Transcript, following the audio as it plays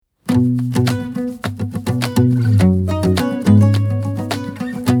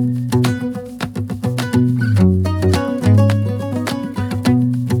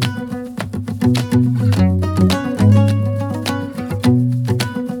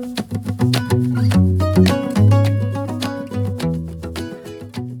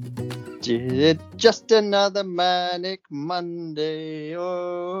It's just another manic Monday.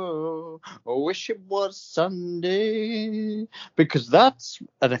 Oh, I wish it was Sunday. Because that's,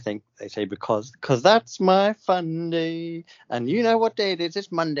 I don't think they say because that's my fun day. And you know what day it is?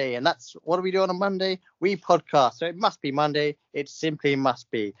 It's Monday. And that's, what do we do on a Monday? We podcast. So it must be Monday. It simply must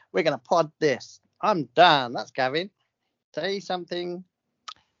be. We're going to pod this. I'm Dan. That's Gavin. Say something.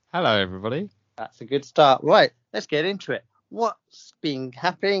 Hello, everybody. That's a good start. Right, let's get into it. What's been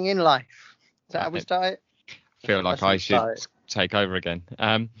happening in life? Is that how we start it? I feel like I should take over again.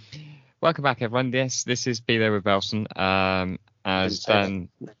 Welcome back, everyone. Yes, this is Be There with Belson. As Dan,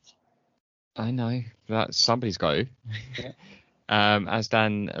 I know that somebody's got to. Yeah. As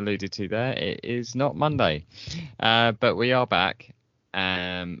Dan alluded to there, it is not Monday, but we are back,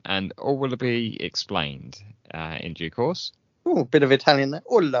 and all will be explained in due course. Oh, a bit of Italian there.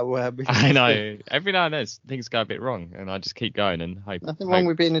 I know. Every now and then things go a bit wrong, and I just keep going and hope. Nothing wrong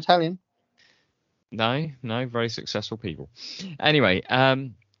with being Italian. No, very successful people. Anyway,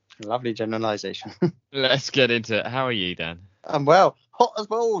 lovely generalisation. Let's get into it. How are you, Dan? I'm well. Hot as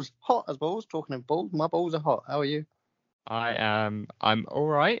balls. Talking of balls, my balls are hot. How are you? I'm all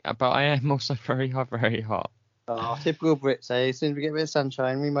right, but I am also very hot. Oh, typical Brits, eh? As soon as we get a bit of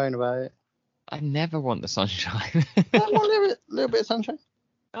sunshine, we moan about it. I never want the sunshine. A little bit of sunshine.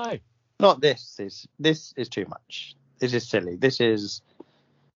 No. Not this. This is too much. This is silly. This is,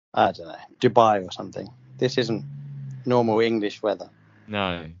 I don't know, Dubai or something. This isn't normal English weather.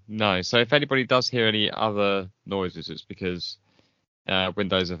 No. So if anybody does hear any other noises, it's because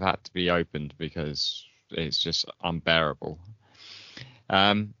windows have had to be opened because it's just unbearable.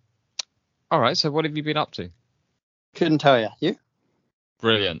 All right. So what have you been up to? Couldn't tell you. You?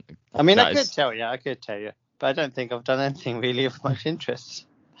 Brilliant. I mean, I could tell you, but I don't think I've done anything really of much interest.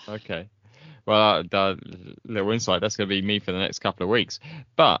 Okay. Well, the little insight, that's going to be me for the next couple of weeks.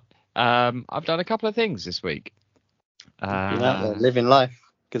 But I've done a couple of things this week. Been out there living life.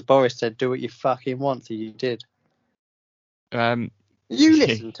 Because Boris said, do what you fucking want, so you did. You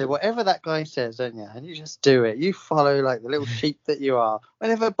listen to whatever that guy says, don't you? And you just do it. You follow like the little sheep that you are.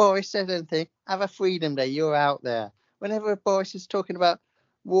 Whenever Boris says anything, have a freedom day, you're out there. Whenever Boris is talking about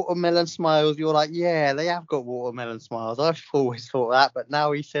watermelon smiles, you're like, yeah, they have got watermelon smiles. I've always thought that, but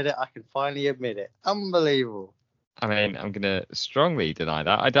now he said it, I can finally admit it. Unbelievable. I mean, I'm going to strongly deny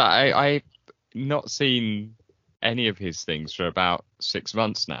that. I've not seen any of his things for about 6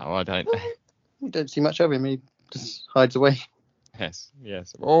 months now. You don't see much of him. He just hides away. Yes.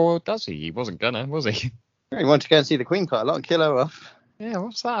 Or does he? He wasn't gonna, was he? He wanted to go and see the Queen quite a lot and kill her off. Yeah,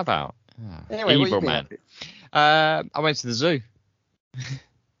 what's that about? Anyway, evil man. I went to the zoo.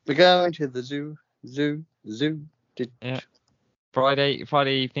 We're going to the zoo. Yeah. Friday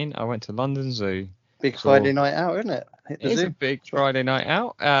evening, I went to London Zoo. Big Friday night out, isn't it? It's a big Friday night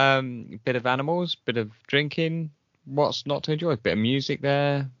out. Bit of animals, bit of drinking. What's not to enjoy? Bit of music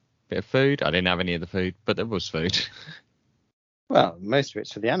there, bit of food. I didn't have any of the food, but there was food. Well, most of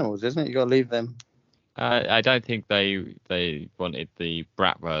it's for the animals, isn't it? You got to leave them. I don't think they wanted the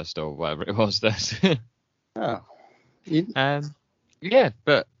bratwurst or whatever it was. Oh. Yeah,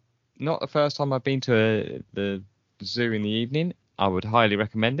 but not the first time I've been to the zoo in the evening. I would highly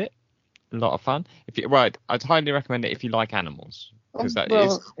recommend it. A lot of fun. I'd highly recommend it if you like animals.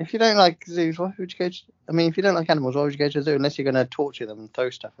 If you don't like zoos, why would you go to... I mean, if you don't like animals, why would you go to a zoo unless you're going to torture them and throw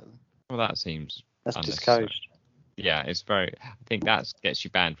stuff at them? Well, that seems... That's discouraged. Yeah, it's very... I think that gets you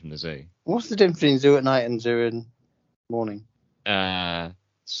banned from the zoo. What's the difference between zoo at night and zoo in morning?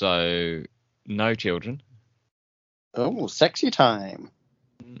 So, no children. Oh, sexy time.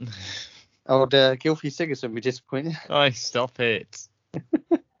 Old Gylfi Sigurdsson will be disappointed. Oh, stop it.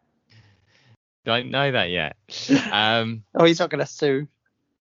 Don't know that yet. He's not going to sue.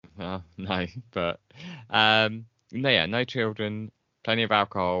 No, but no children, plenty of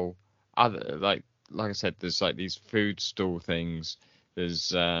alcohol. Other like I said, there's like these food stall things.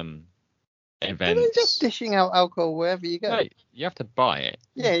 There's events. They're just dishing out alcohol wherever you go. No, you have to buy it.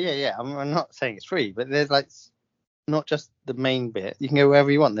 Yeah. I'm not saying it's free, but there's like not just the main bit. You can go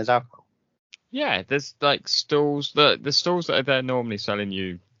wherever you want. There's alcohol. Yeah, there's like stalls. The stalls that are there normally selling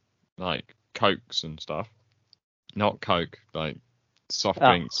you like Cokes and stuff. Not Coke, like soft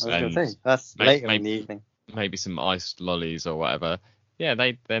drinks. That's later in the evening. Maybe some iced lollies or whatever. Yeah,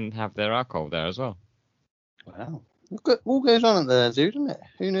 they then have their alcohol there as well. Wow. All goes on at the zoo, doesn't it?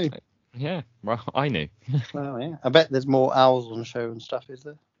 Who knew? Yeah, well, I knew. Well, yeah. I bet there's more owls on show and stuff, is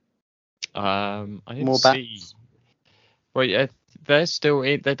there? I didn't more see. Bats? Well, yeah, they're still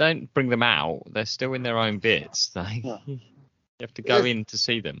in. They don't bring them out. They're still in their own bits. You have to go in to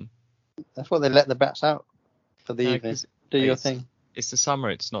see them. That's what they let the bats out for the evening. Do your thing. It's the summer.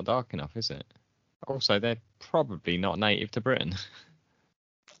 It's not dark enough, is it? Also, they're probably not native to Britain.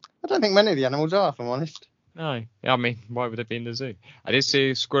 I don't think many of the animals are, if I'm honest. No, I mean, why would it be in the zoo? I did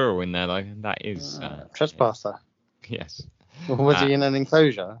see a squirrel in there though. That is trespasser. Yes. Or was he in an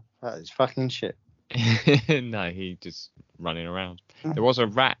enclosure? That is fucking shit. No, he just running around. There was a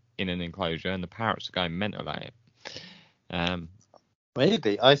rat in an enclosure, and the parrots are going mental at it.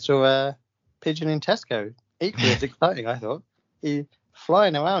 Weirdly, I saw a pigeon in Tesco. Equally as exciting, I thought. He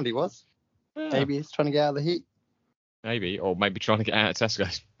flying around. He was. Yeah. Maybe he's trying to get out of the heat. Maybe, or maybe trying to get out of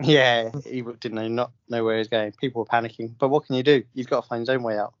Tesco. Yeah, he didn't know where he was going. People were panicking. But what can you do? He's got to find his own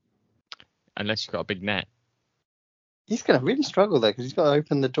way out. Unless you've got a big net. He's going to really struggle though, because he's got to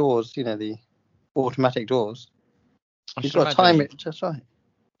open the doors. You know, the automatic doors. He's got to time it just right.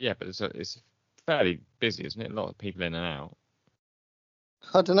 Yeah, but it's fairly busy, isn't it? A lot of people in and out.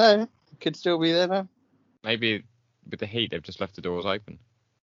 I don't know. Could still be there now. Maybe with the heat, they've just left the doors open.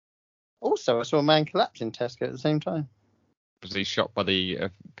 Also, I saw a man collapse in Tesco at the same time. Was he shocked by the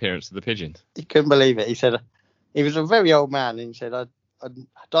appearance of the pigeon? He couldn't believe it. He said he was a very old man, and he said, I'd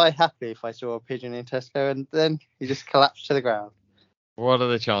die happy if I saw a pigeon in Tesco, and then he just collapsed to the ground. What are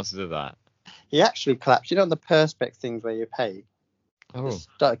the chances of that? He actually collapsed. You know, on the Perspex things where you pay. Oh. He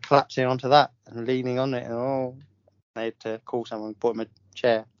started collapsing onto that and leaning on it, and they had to call someone, bought him a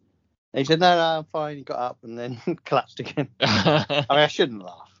chair. And he said, no, I'm fine. He got up and then collapsed again. I mean, I shouldn't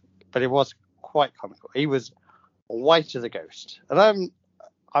laugh, but it was quite comical. He was white as a ghost, and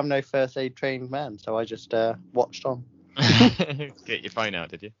I'm no first aid trained man, so I just watched on. Get your phone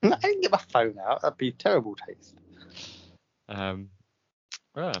out, did you? No, I didn't get my phone out. That'd be terrible taste. Fun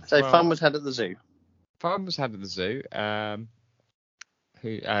was had at the zoo. Fun was had at the zoo.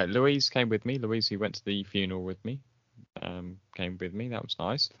 Louise came with me. Louise, who went to the funeral with me, came with me. That was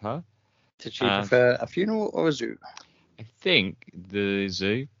nice of her. Did she prefer a funeral or a zoo? I think the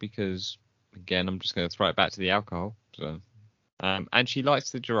zoo, because again, I'm just going to throw it back to the alcohol. So, and she likes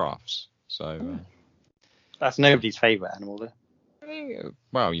the giraffes. So that's nobody's favourite animal, though.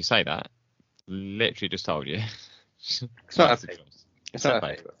 Well, you say that. Literally just told you. It's not a favourite. It's not a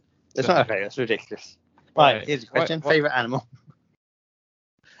favourite. It's not a favourite. It's ridiculous. Right, here's a question. Favourite animal?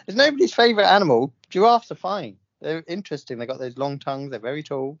 It's nobody's favourite animal. Giraffes are fine. They're interesting. They've got those long tongues. They're very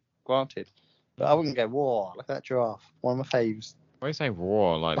tall. Granted. But I wouldn't go, whoa, look at that giraffe. One of my faves. Why do you say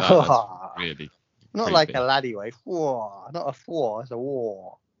whoa like that? That's really not creepy. Like a laddie way. Whoa. Not a whoa. It's a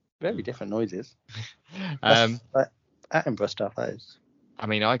whoa. Very different noises. Like Attenborough stuff, that is. I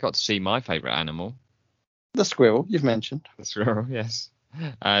mean, I got to see my favourite animal. The squirrel, you've mentioned. The squirrel, yes.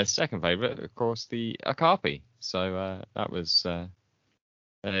 Second favourite, of course, the okapi. So that was...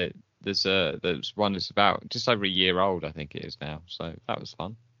 there's one that's about just over a year old, I think it is now. So that was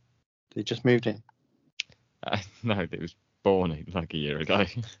fun. They just moved in? No, it was born like a year ago.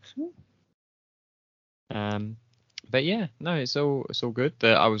 But yeah, no, it's all good.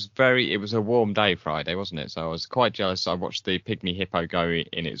 It was a warm day Friday, wasn't it? So I was quite jealous. I watched the pygmy hippo go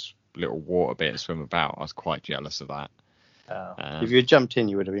in its little water bit and swim about. I was quite jealous of that. If you had jumped in,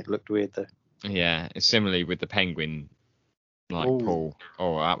 you would have looked weird though. Yeah, similarly with the penguin pool.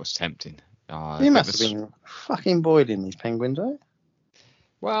 Oh, that was tempting. You must have been fucking boiling these penguins, right?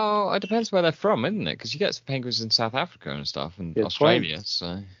 Well, it depends where they're from, isn't it? Because you get some penguins in South Africa and stuff, and Good Australia. Point.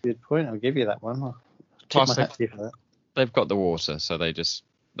 So good point. I'll give you that one. Plus, they've got the water, so they just.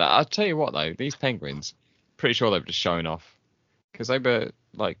 I'll tell you what, though, these penguins, pretty sure they were just showing off, because they were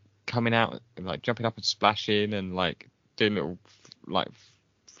like coming out, like jumping up and splashing, and like doing little, like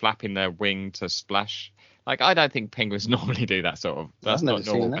flapping their wing to splash. Like, I don't think penguins normally do that sort of. That's not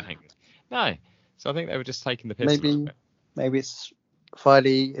normal behaviour. No, so I think they were just taking the piss. Maybe it's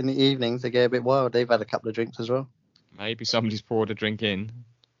Friday in the evenings. They get a bit wild. They've had a couple of drinks as well. Maybe somebody's poured a drink in.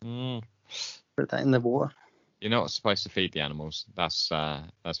 Put that in the water. You're not supposed to feed the animals. That's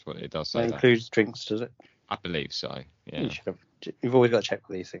what it does say. That includes drinks, does it? I believe so. Yeah. You've always got to check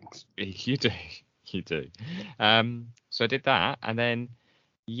for these things. You do. So I did that, and then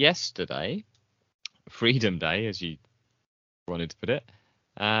yesterday, Freedom Day, as you wanted to put it.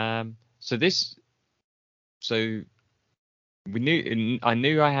 I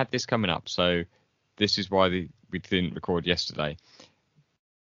knew I had this coming up, so this is why we didn't record yesterday.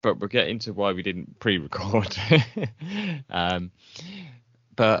 But we'll get into why we didn't pre-record.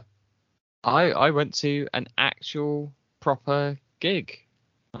 But I went to an actual proper gig,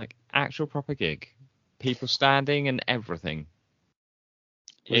 people standing and everything.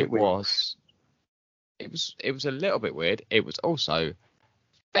 It was a little bit weird. It was also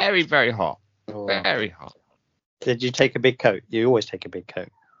very, very hot. Oh. Very hot. Did you take a big coat? You always take a big coat.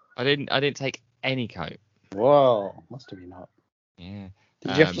 I didn't take any coat. Whoa, must have been hot. Yeah.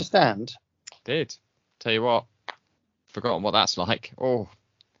 Did you have to stand? Did. Tell you what, forgotten what that's like. Oh,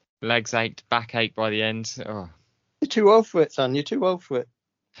 legs ached, back ached by the end. Oh. You're too old for it, son. You're too old for it.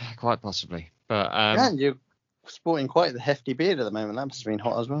 Quite possibly. But yeah, you're sporting quite the hefty beard at the moment. That must have been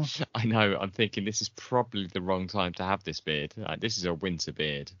hot as well. I know. I'm thinking this is probably the wrong time to have this beard. This is a winter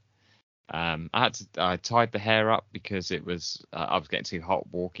beard. I tied the hair up because it was I was getting too hot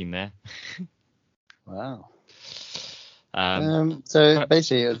walking there. Wow. So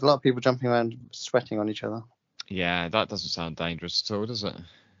basically, there's a lot of people jumping around, sweating on each other. Yeah, that doesn't sound dangerous at all, does it?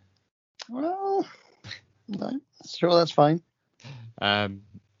 Well, no, sure, that's fine.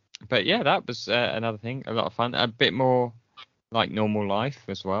 But yeah, that was another thing. A lot of fun. A bit more like normal life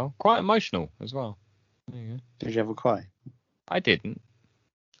as well. Quite emotional as well. Did you ever cry? I didn't.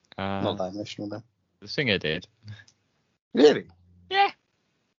 Not that emotional, though. The singer did. Really? Yeah.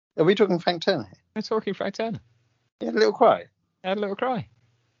 Are we talking Frank Turner here? We're talking Frank Turner. He had a little cry.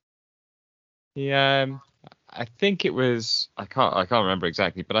 He, I think it was. I can't remember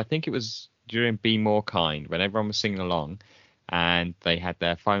exactly, but I think it was during "Be More Kind" when everyone was singing along, and they had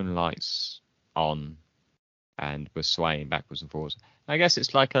their phone lights on, and were swaying backwards and forwards. I guess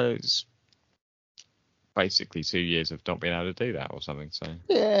it's like it's basically 2 years of not being able to do that or something. So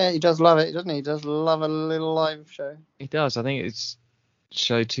yeah, he does love it, doesn't he? He does love a little live show. He does. I think it's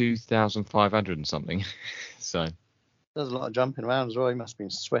show 2,500 and something. So there's a lot of jumping around as well. He must have been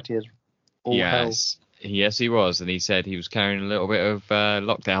sweaty as all hell. Yes, he was, and he said he was carrying a little bit of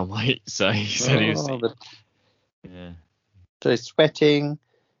lockdown weight. So he said he was. Yeah. So he's sweating,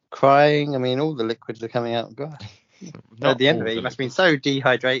 crying. I mean, all the liquids are coming out. God. At the end of it, he must have been so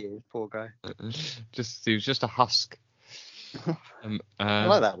dehydrated, poor guy. He was just a husk. I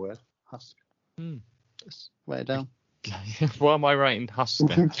like that word, husk. Just write it down. Why am I writing husk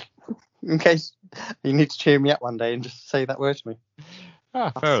then? In case you need to cheer me up one day and just say that word to me.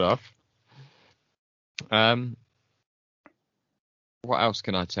 Fair enough. What else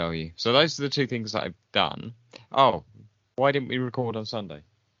can I tell you? So those are the two things that I've done. Oh, why didn't we record on Sunday?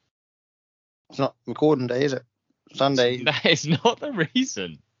 It's not recording day, is it? Sunday. That is not the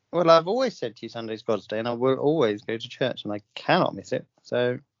reason. Well, I've always said to you Sunday's God's Day, and I will always go to church, and I cannot miss it.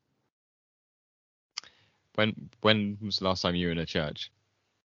 So. When was the last time you were in a church?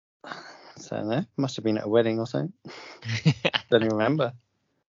 So no, must have been at a wedding or something. Don't even remember.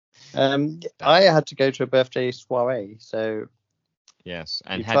 I had to go to a birthday soiree, so. Yes,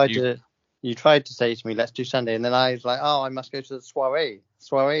 and you tried to say to me, let's do Sunday, and then I was like, oh, I must go to the soiree.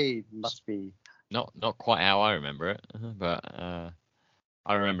 Soiree must be. Not quite how I remember it, but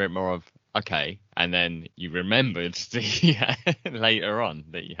I remember it more of okay, and then you remembered later on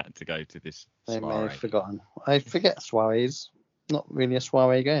that you had to go to this soiree. I may have forgotten. I forget soirees. Not really a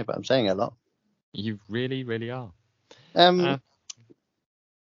soiree guy, but I'm saying it a lot. You really, really are.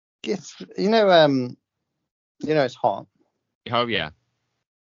 It's it's hot. Oh yeah.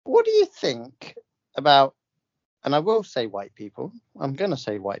 What do you think about? And I will say white people. I'm going to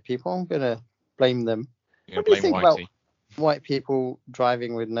say white people. I'm going to blame them. What do you think about white people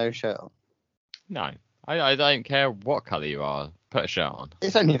driving with no shirt on? No, I don't care what colour you are. Put a shirt on.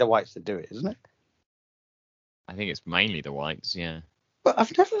 It's only the whites that do it, isn't it? I think it's mainly the whites, yeah. But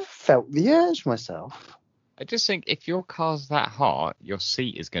I've never felt the urge myself. I just think if your car's that hot, your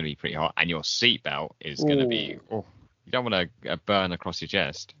seat is going to be pretty hot, and your seatbelt is going to be. Oh, you don't want to burn across your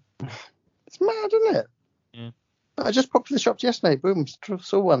chest. It's mad, isn't it? Yeah. I just popped to the shops yesterday. Boom,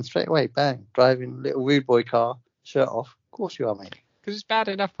 saw one straight away. Bang, driving little rude boy car, shirt off. Of course you are, mate. Because it's bad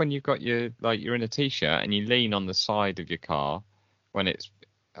enough when you've got you're in a t-shirt and you lean on the side of your car when it's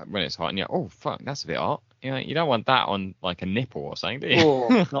hot, and you're oh fuck, that's a bit hot. You don't want that on like a nipple or something, do you?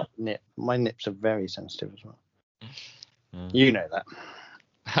 Oh, not nip. My nips are very sensitive as well. You know that.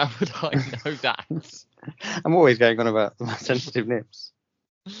 How would I know that? I'm always going on about my sensitive nips.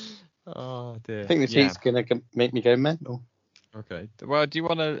 Oh dear. I think this heat's gonna make me go mental. Okay. Well, do you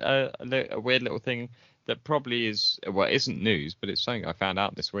want a weird little thing that probably isn't news, but it's something I found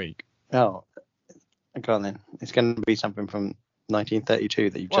out this week? Oh, go on then. It's going to be something from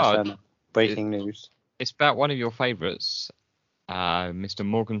 1932 that you've just found. Breaking news. It's about one of your favourites, Mr.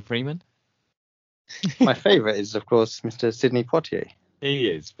 Morgan Freeman. My favourite is, of course, Mr. Sidney Poitier. He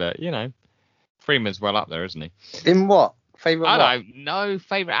is, but Freeman's well up there, isn't he? In what? Favourite? I don't know.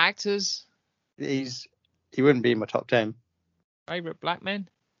 Favourite actors? He wouldn't be in my top 10. Favourite black men?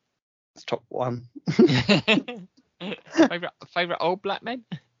 It's top 1. Favourite old black men?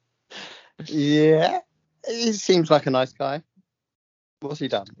 Yeah, he seems like a nice guy. What's he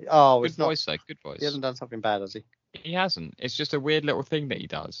done? Oh, good voice, though. Good voice. He hasn't done something bad, has he? He hasn't. It's just a weird little thing that he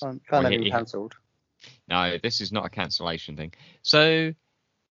does. Can't have him cancelled. No, this is not a cancellation thing. So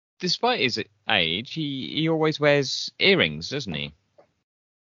despite his age, he always wears earrings, doesn't he?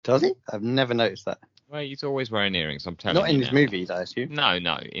 Does he? I've never noticed that. Well, he's always wearing earrings, I'm telling you. Not in his movies, I assume. No,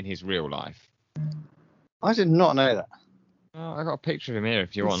 in his real life. I did not know that. Oh, I got a picture of him here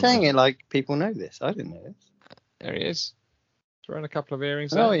if you want. You're saying it like people know this. I didn't know this. There he is. Throwing a couple of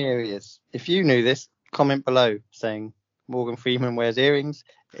earrings Oh, there. here he is. If you knew this, comment below saying Morgan Freeman wears earrings.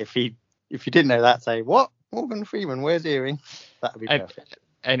 If you didn't know that, say, what? Morgan Freeman wears earrings. That would be perfect.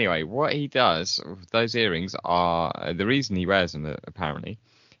 Anyway, what he does, those earrings are, the reason he wears them, apparently,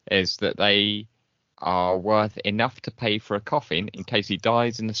 is that they are worth enough to pay for a coffin in case he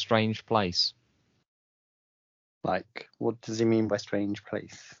dies in a strange place. Like, what does he mean by strange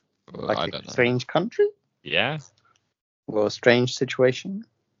place? Like I don't know. Strange country? Yeah. Or a strange situation?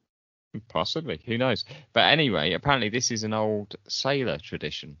 Possibly. Who knows? But anyway, apparently this is an old sailor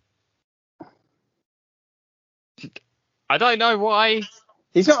tradition. I don't know why.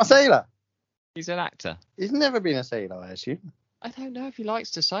 He's not a sailor. He's an actor. He's never been a sailor, I assume. I don't know if he likes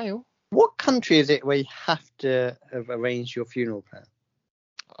to sail. What country is it where you have to have arranged your funeral plan?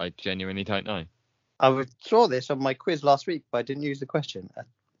 I genuinely don't know. I saw this on my quiz last week, but I didn't use the question.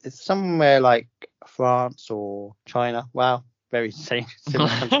 It's somewhere like France or China. Wow, very similar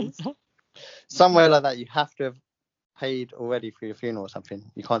countries. Somewhere like that, you have to have paid already for your funeral or something.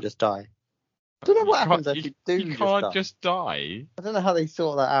 You can't just die. I don't know what happens if you do. You can't just die. I don't know how they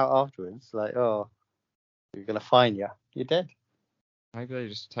sort that out afterwards. Like, oh, we're gonna fine you. You're dead. Maybe they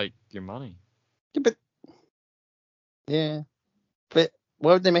just take your money. Yeah, but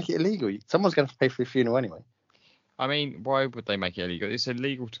why would they make it illegal? Someone's going to pay for your funeral anyway. I mean, why would they make it illegal? It's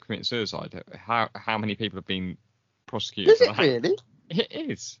illegal to commit suicide. How many people have been prosecuted for that? Is it really? It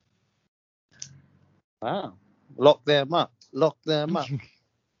is. Wow. Lock them up. Lock them up.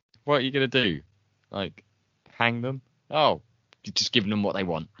 What are you going to do? Like, hang them? Oh, you're just giving them what they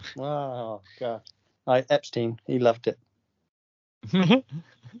want. Wow, God. Epstein, he loved it.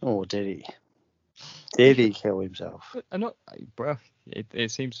 Oh, did he? Did he kill himself? Well, it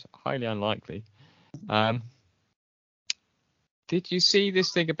seems highly unlikely. Did you see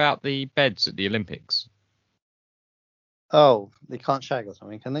this thing about the beds at the Olympics? Oh, they can't shag or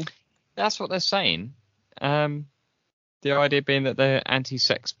something, can they? That's what they're saying. The idea being that they're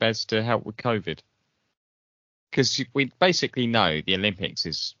anti-sex beds to help with COVID. Because we basically know the Olympics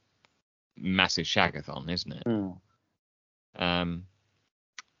is massive shagathon, isn't it?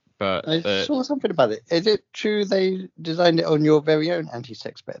 But I saw something about it. Is it true they designed it on your very own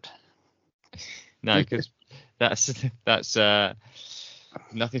anti-sex bed? No, because that's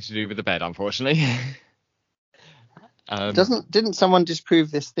nothing to do with the bed, unfortunately. Didn't someone disprove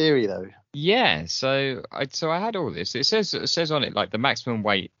this theory though? Yeah, so I had all this. It says on it like the maximum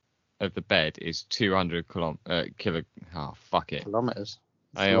weight of the bed is 200 kilometers. Oh, fuck it. Kilometers.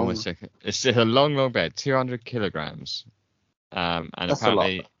 I almost said it's a long bed, 200 kilograms. And that's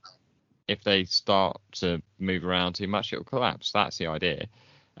apparently, if they start to move around too much, it'll collapse. That's the idea.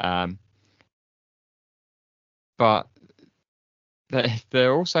 But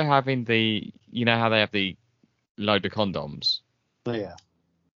they're also having you know how they have the load of condoms. Yeah.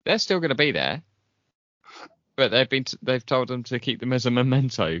 They're still going to be there, but they've told them to keep them as a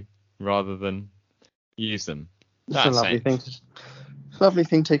memento rather than use them. That's a lovely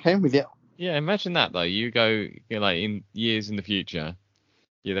thing to take home with you. Yeah, imagine that though. You go, like in years in the future,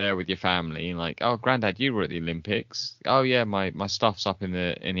 you're there with your family, and like, oh, Grandad, you were at the Olympics. Oh yeah, my stuff's up in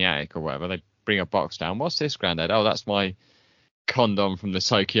the attic or whatever. They bring a box down. What's this, Grandad? Oh, that's my condom from the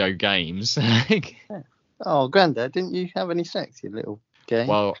Tokyo Games. Oh, Grandad, didn't you have any sex, you little gay?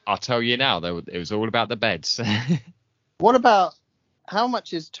 Well, I'll tell you now, it was all about the beds. What about, how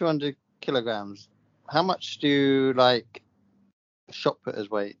much is 200 kilograms? How much do, like, shot putters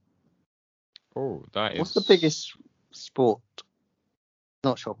weigh? Oh, that is... What's the biggest sport?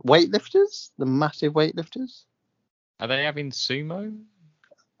 Not shot... Weightlifters? The massive weightlifters? Are they having sumo?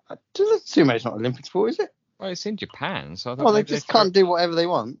 Sumo's not an Olympic sport, is it? Well, it's in Japan, so I thought... Well, they just can't do whatever they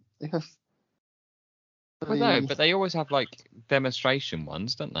want. Well, no, but they always have, like, demonstration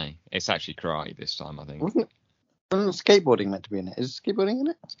ones, don't they? It's actually karate this time, I think. Wasn't skateboarding meant to be in it? Is skateboarding in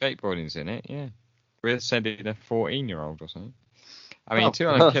it? Skateboarding's in it, yeah. We're sending a 14-year-old or something. I mean,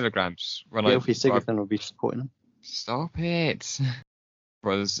 200 kilograms... Gylfi Sigurðsson will be supporting them. Stop it.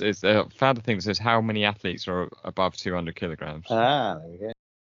 Well, I found a thing that says how many athletes are above 200 kilograms. Ah, there we go.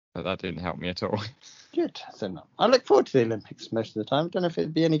 But that didn't help me at all. Good. So no. I look forward to the Olympics most of the time. I don't know if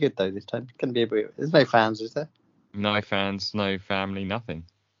it'd be any good though this time. It's going to be a bit... There's no fans, is there? No fans, no family, nothing.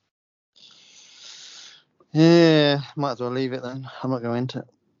 Yeah, might as well leave it then. I'm not going to.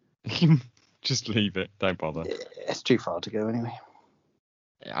 Just leave it. Don't bother. Yeah, it's too far to go anyway.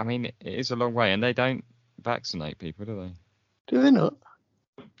 I mean, it is a long way, and they don't vaccinate people, do they? Do they not?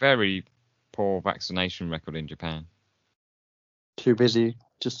 Very poor vaccination record in Japan. Too busy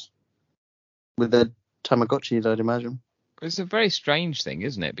just with their Tamagotchis, I'd imagine. It's a very strange thing,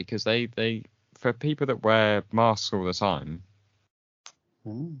 isn't it? Because they for people that wear masks all the time,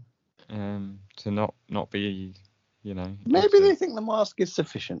 to not be, Maybe they think the mask is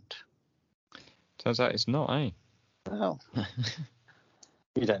sufficient. Turns out it's not, eh? Well,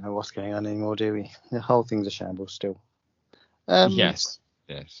 we don't know what's going on anymore, do we? The whole thing's a shambles still. Yes.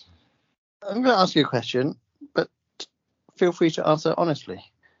 I'm going to ask you a question, but feel free to answer honestly.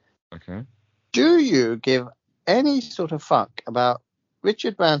 Okay. Do you give any sort of fuck about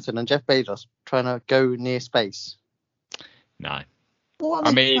Richard Branson and Jeff Bezos trying to go near space? No.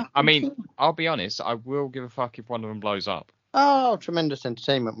 I mean, I'll be honest. I will give a fuck if one of them blows up. Oh, tremendous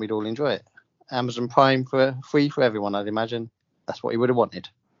entertainment. We'd all enjoy it. Amazon Prime free for everyone, I'd imagine. That's what he would have wanted.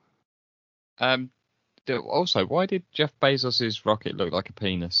 Also, why did Jeff Bezos' rocket look like a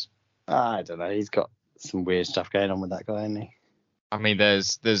penis? I don't know. He's got some weird stuff going on with that guy, hasn't he? I mean,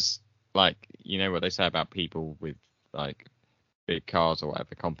 there's like, what they say about people with like big cars or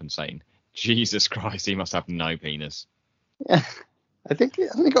whatever compensating. Jesus Christ, he must have no penis. Yeah, I think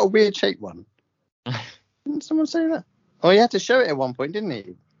he got a weird shaped one. Didn't someone say that? Oh, he had to show it at one point, didn't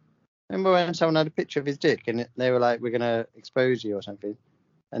he? Remember when someone had a picture of his dick and they were like, "We're gonna expose you" or something,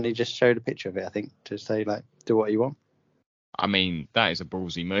 and he just showed a picture of it, I think, to say like, "Do what you want." I mean, that is a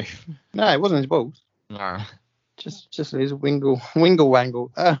ballsy move. No, it wasn't his balls. No. Just his wingle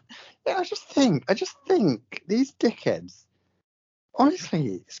wangle. Yeah, I just think these dickheads.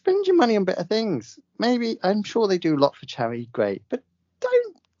 Honestly, spend your money on better things. Maybe, I'm sure they do a lot for charity, great, but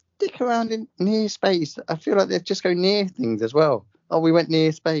don't dick around in near space. I feel like they just go near things as well. Oh, we went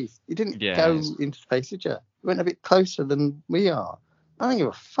near space. You didn't go into space, did you? You went a bit closer than we are. I don't give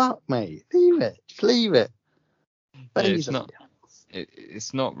a fuck, mate. Leave it. Just leave it. But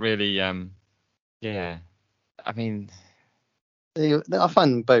it's not really. Yeah. I mean, I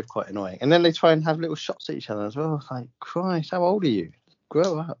find them both quite annoying. And then they try and have little shots at each other as well. It's like, Christ, how old are you?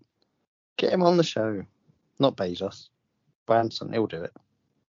 Grow up. Get him on the show. Not Bezos. Branson, he'll do it.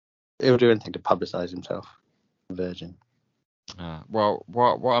 He'll do anything to publicise himself. Virgin. Well,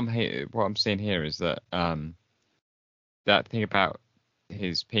 what I'm seeing here is that that thing about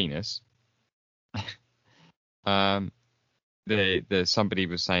his penis. Somebody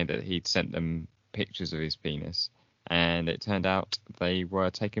was saying that he'd sent them pictures of his penis, and it turned out they were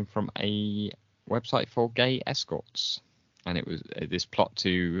taken from a website for gay escorts, and it was this plot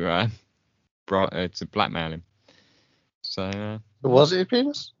to blackmail him. So was it his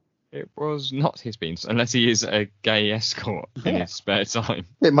penis? It was not his penis, unless he is a gay escort in his spare time.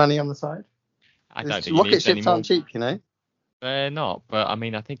 Bit money on the side. I don't think rocket ships aren't cheap, They're not, but I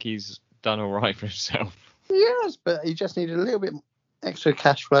mean, I think he's done all right for himself. Yes, but he just needed a little bit extra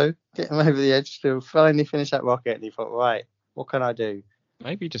cash flow, get him over the edge to finally finish that rocket, and he thought, right, what can I do?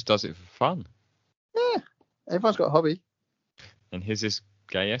 Maybe he just does it for fun. Yeah, everyone's got a hobby. And his is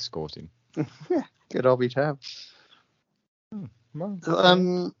gay escorting. Yeah, good hobby to have.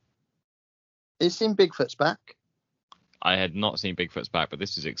 Well, it's seen Bigfoot's back. I had not seen Bigfoot's back, but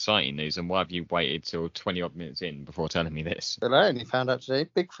this is exciting news. And why have you waited till 20 odd minutes in before telling me this? Well, I only found out today.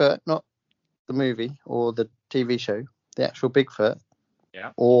 Bigfoot, not the movie or the TV show, the actual Bigfoot.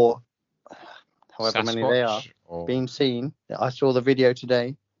 Yeah. Or however Sasquatch, many they are being seen. I saw the video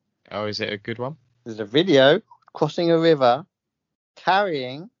today. Oh, is it a good one? There's a video crossing a river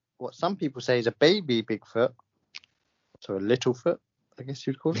carrying what some people say is a baby Bigfoot. So a little foot, I guess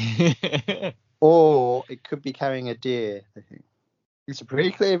you'd call it. Or it could be carrying a deer, I think. It's a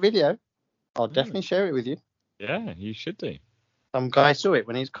pretty clear video. I'll definitely share it with you. Yeah, you should do. Some guy saw it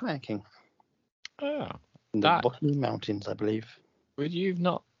when he was kayaking. Oh. In the Rocky Mountains, I believe. Would you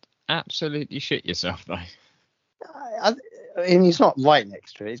not absolutely shit yourself, though? I mean, he's not right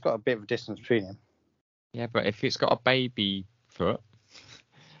next to it. He's got a bit of a distance between him. Yeah, but if it's got a baby foot,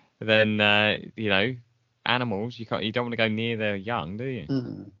 then, animals, you don't want to go near their young, do you?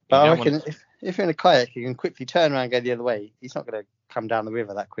 But I reckon if you're in a kayak, you can quickly turn around and go the other way. He's not going to come down the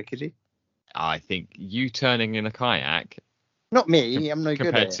river that quick, is he? I think you turning in a kayak. Not me. I'm no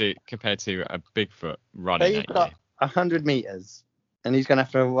good at it. Compared to a Bigfoot running. He's got 100 meters, and he's going to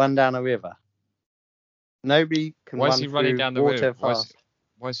have to run down a river. Nobody can run through water fast. Why is he running down the river?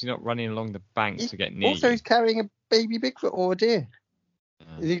 Why is he not running along the bank to get near? Also, he's carrying a baby Bigfoot or a deer.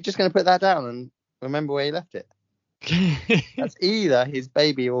 Is he just going to put that down and remember where he left it? That's either his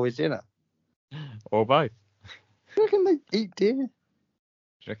baby or his dinner. Or both. Do you reckon they eat deer? Do you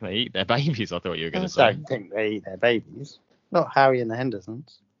reckon they eat their babies? I thought you were going to say. I don't think they eat their babies. Not Harry and the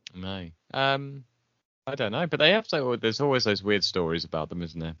Hendersons. No. I don't know, but they have there's always those weird stories about them,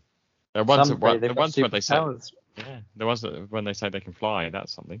 isn't there? The ones where they say, yeah, the ones that when they say they can fly,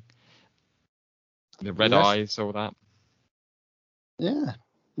 that's something. The red eyes, all that. Yeah.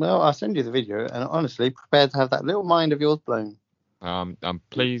 Well, I'll send you the video, and honestly, prepare to have that little mind of yours blown. I'm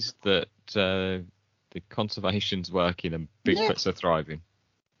pleased that the conservation's working and Bigfoots are thriving.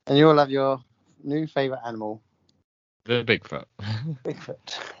 And you'll have your new favourite animal. The Bigfoot.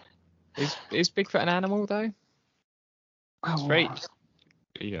 Bigfoot. Is Bigfoot an animal though? It's very,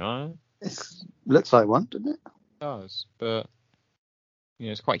 it looks like one, doesn't it? It does, but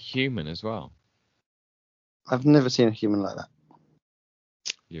it's quite human as well. I've never seen a human like that.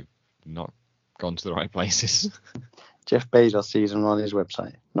 You've not gone to the right places. Jeff Bezos sees them on his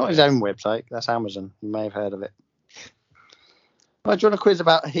website. Not his own website, that's Amazon. You may have heard of it. Right, do you want a quiz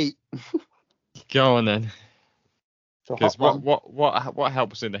about heat? Go on then. Because what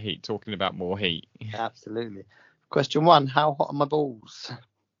helps in the heat? Talking about more heat. Absolutely. Question 1, how hot are my balls?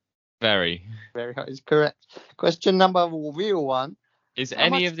 Very. Very hot is correct. Question number real 1. Is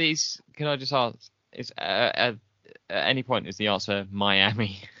any of these, can I just ask, is at any point is the answer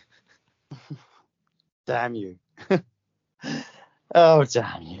Miami? Damn you. Oh,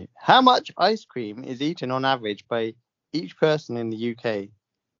 damn you. How much ice cream is eaten on average by each person in the UK?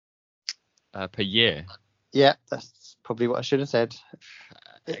 Per year? Yeah, that's probably what I should have said.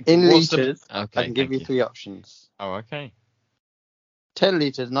 In litres, okay, I can give you 3 options. Oh, okay. 10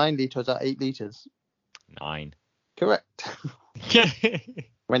 litres, 9 litres, or 8 litres? 9. Correct.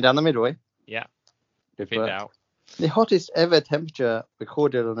 Went down the middle, eh? Yeah. Good work. The hottest ever temperature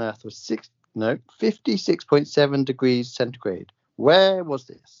recorded on Earth was 56.7 degrees centigrade. Where was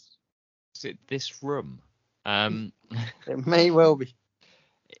this? Is it this room? It may well be.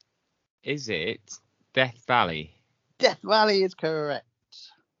 Is it Death Valley? Death Valley is correct.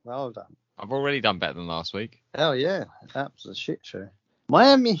 Well done. I've already done better than last week. Oh, yeah. That was a shit show.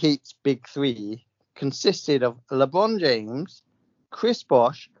 Miami Heat's big 3 consisted of LeBron James, Chris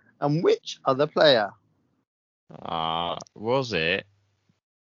Bosh, and which other player? Was it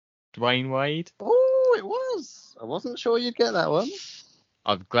Dwayne Wade? Oh, it was. I wasn't sure you'd get that one.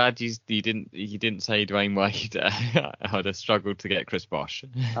 I'm glad you didn't say Dwayne Wade. I'd have struggled to get Chris Bosh.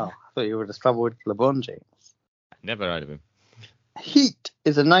 Oh, I thought you would have struggled with LeBron James. Never heard of him. Heat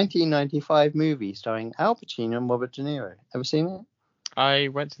is a 1995 movie starring Al Pacino and Robert De Niro. Ever seen it? I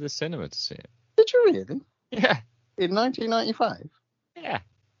went to the cinema to see it. Did you really? Yeah. In 1995? Yeah. Does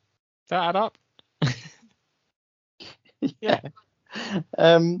that add up? Yeah.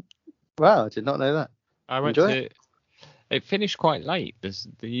 Wow, I did not know that. I went to. It finished quite late.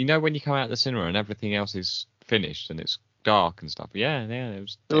 When you come out of the cinema and everything else is finished and it's dark and stuff. Yeah, it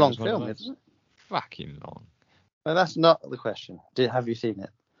was a long film, isn't it? Fucking long. Well, that's not the question. Have you seen it?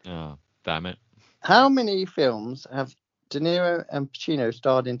 Oh, damn it. How many films have De Niro and Pacino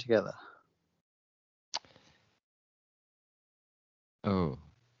starred in together? Oh,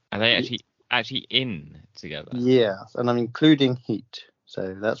 are they actually in together? Yeah, and I'm including Heat.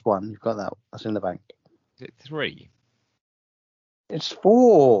 So that's 1. You've got that. That's in the bank. Is it 3? It's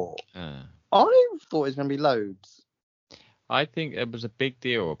 4. I thought it was going to be loads. I think it was a big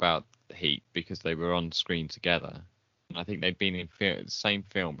deal about Heat because they were on screen together. I think they'd been in the same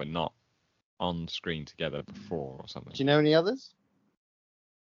film but not on screen together before or something. Do you know any others?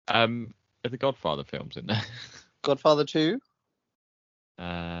 Are the Godfather films in there? Godfather 2?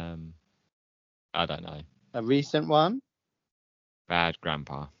 I don't know. A recent one? Bad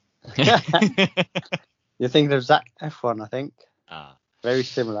Grandpa. You're thinking of Zac Efron, I think. Very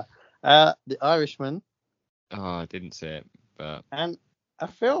similar. The Irishman. Oh, I didn't see it, but. And a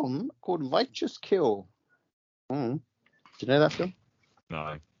film called Righteous Kill. Do you know that film?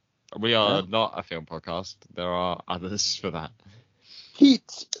 No. We are not a film podcast. There are others for that.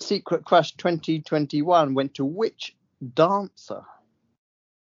 Heat's Secret Crush 2021 went to which dancer?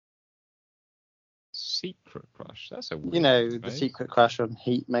 Secret Crush? That's a weird phrase. The Secret Crush on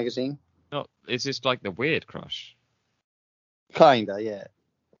Heat magazine? No, is this like the Weird Crush? Kinda, yeah.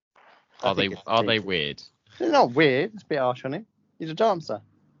 Are they weird? They're not weird. It's a bit harsh on him. He's a dancer.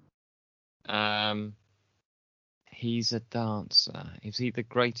 He's a dancer. Is he the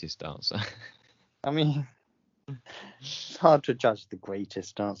greatest dancer? I mean, it's hard to judge the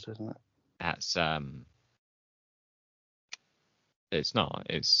greatest dancer, isn't it? That's it's not.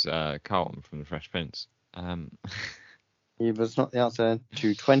 It's Carlton from the Fresh Prince. He was not the answer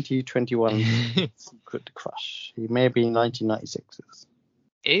to 2021 Secret Crush. He may have been 1996's.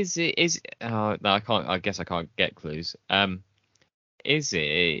 Is it? Oh no, I can't. I guess I can't get clues. Is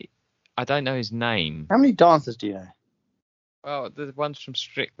it? I don't know his name. How many dancers do you know? Well, the ones from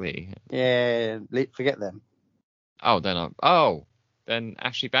Strictly. Yeah, forget them. Then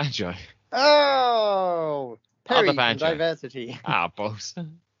Ashley Banjo. Oh, Perry Other Banjo. from Diversity. Boss.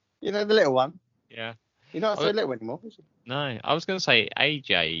 You know the little one? Yeah. You're not so little anymore, is he? No, I was going to say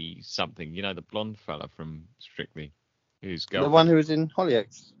AJ something. You know, the blonde fella from Strictly, whose girlfriend. The one who was in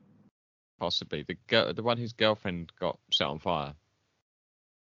Hollyoaks. Possibly the one whose girlfriend got set on fire.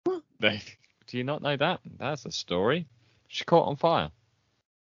 What? Do you not know that? That's a story. She caught on fire.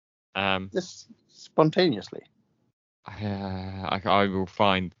 Just spontaneously. I will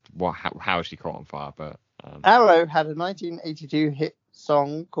find how she caught on fire, but Arrow had a 1982 hit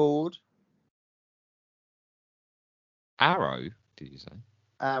song called Arrow. Did you say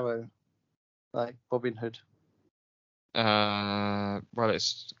Arrow, like Robin Hood? Well,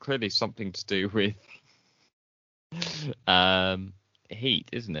 it's clearly something to do with heat,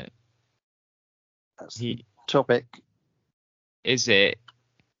 isn't it? That's heat. The topic. Is it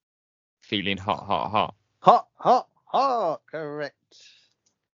feeling hot, hot, hot? Hot, hot, hot. Correct.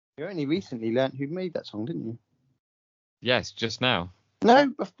 You only recently learnt who made that song, didn't you? Yes, just now. No,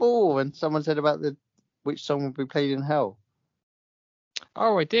 before, when someone said about which song would be played in hell.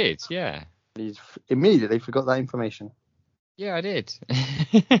 Oh, I did, yeah. He immediately forgot that information. Yeah, I did.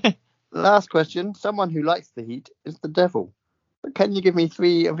 Last question. Someone who likes the heat is the devil. But can you give me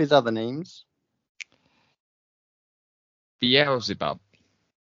 3 of his other names? Beelzebub.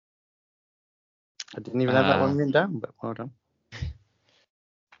 I didn't even have that one written down, but well done.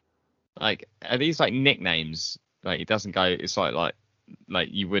 Like, are these like nicknames? Like, it doesn't go. It's like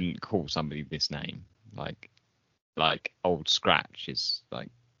you wouldn't call somebody this name. Like Old Scratch is like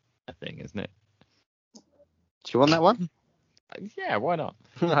a thing, isn't it? Do you want that one? Yeah, why not?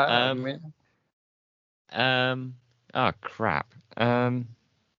 Oh crap.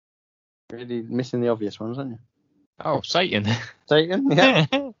 Really missing the obvious ones, aren't you? Oh, Satan. Satan, yeah.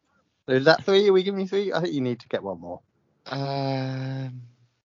 Is that 3? Are we giving you 3? I think you need to get one more.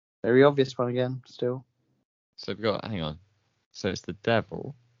 Very obvious one again, still. So we've got, hang on. So it's the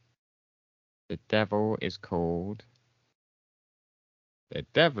devil. The devil is called. The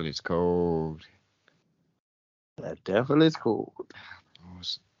devil is called. The devil is called.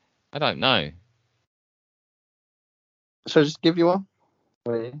 I don't know. So just give you one?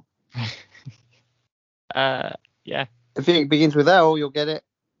 Wait. Yeah. If it begins with L, you'll get it.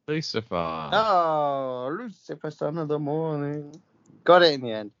 Lucifer. Oh, Lucifer, son of the morning. Got it in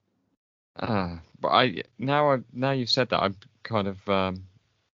the end. But now you've said that, I'm kind of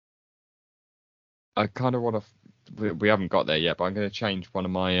I kind of want to. We haven't got there yet, but I'm going to change one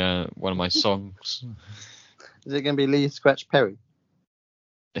of my songs. Is it going to be Lee Scratch Perry?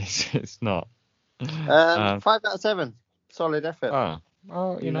 It's not. 5 out of 7. Solid effort.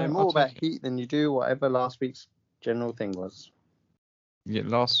 You know more about heat than you do whatever last week's general thing was. Yeah,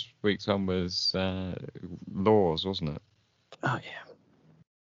 last week's one was laws, wasn't it? Oh yeah.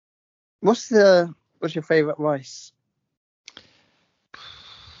 What's your favourite rice?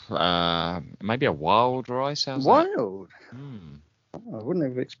 Maybe a wild rice. Wild? Oh, I wouldn't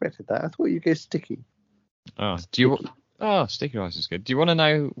have expected that. I thought you'd go sticky. Sticky rice is good. Do you want to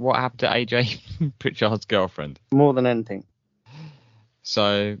know what happened to AJ Pritchard's girlfriend? More than anything.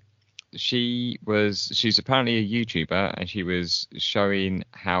 So she's apparently a YouTuber, and she was showing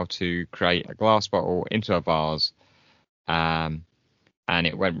how to create a glass bottle into a vase, and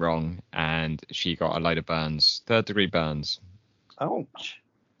it went wrong, and she got a load of burns, 3rd-degree burns. Ouch.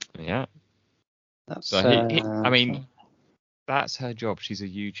 Yeah. That's, so I mean, that's her job. She's a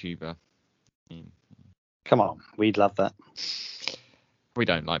YouTuber. Come on, we'd love that. We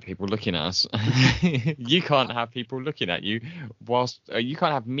don't like people looking at us. You can't have people looking at you whilst you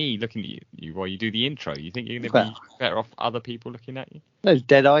can't have me looking at you while you do the intro. You think you're going to be better off other people looking at you? Those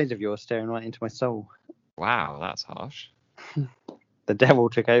dead eyes of yours staring right into my soul. Wow, that's harsh. The devil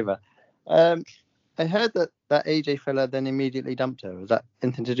took over. I heard that AJ fella then immediately dumped her. Was that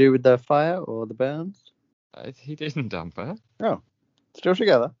anything to do with the fire or the burns? He didn't dump her. Oh, still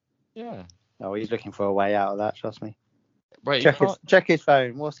together? Yeah. Oh, he's looking for a way out of that, trust me. Wait, check his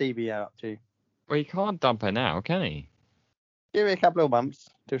phone. What's he be up to? Well, he can't dump her now, can he? Give it a couple of months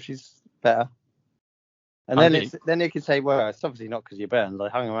till she's better. And then he could say, well, it's obviously not because you burned. I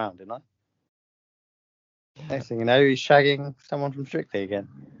hung around, didn't I? Next thing you know, he's shagging someone from Strictly again.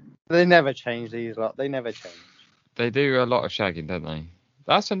 They never change these lot. They never change. They do a lot of shagging, don't they?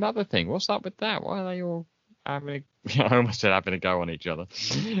 That's another thing. What's up with that? Why are they all having I almost said having a go on each other.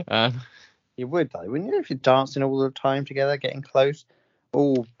 You would, though, wouldn't you? If you're dancing all the time together, getting close.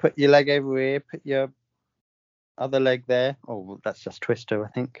 Oh, put your leg over here. Put your other leg there. Oh, that's just Twister, I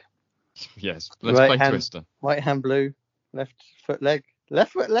think. Yes, let's play Twister. Right hand blue. Left foot leg.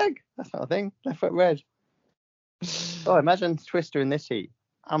 Left foot leg. That's not a thing. Left foot red. Oh, imagine Twister in this heat.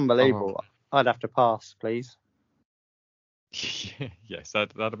 Unbelievable. Oh. I'd have to pass, please. Yes,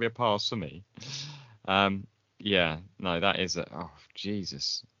 that'll be a pass for me. Yeah, no, that is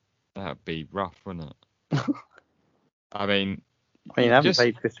Jesus. That'd be rough, wouldn't it? I mean, I haven't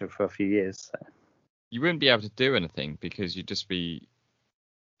played Twister for a few years. So. You wouldn't be able to do anything because you'd just be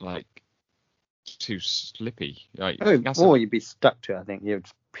like too slippy. Like, you'd be stuck to it. I think you'd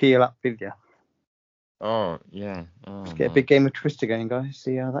peel up with you. Oh yeah. Oh, Let's get a big game of Twister going, guys.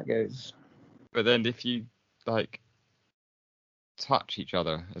 See how that goes. But then if you like touch each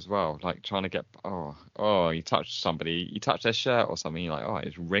other as well, like trying to get you touch somebody, you touch their shirt or something, you're like,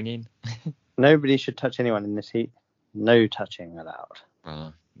 it's ringing. Nobody should touch anyone in this heat. No touching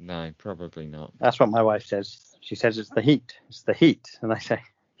allowed. No, probably not. That's what my wife says. She says it's the heat. It's the heat. And I say,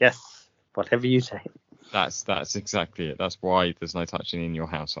 yes, whatever you say. That's exactly it. That's why there's no touching in your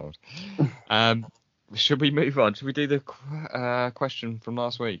household. Should we move on? Should we do the question from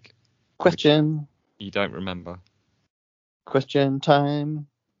last week? Question. You don't remember. Question time.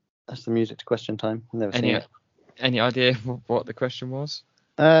 That's the music to question time. I've never seen it. Any idea what the question was?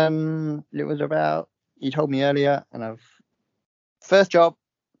 It was about, you told me earlier, and first job.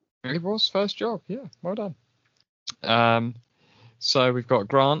 It was first job, yeah. Well done. So we've got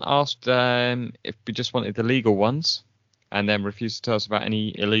Grant asked if we just wanted the legal ones, and then refused to tell us about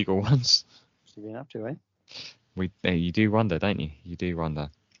any illegal ones. What's he been up to, eh? You do wonder, don't you? You do wonder.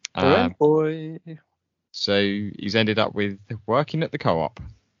 Boy. So he's ended up with working at the co-op.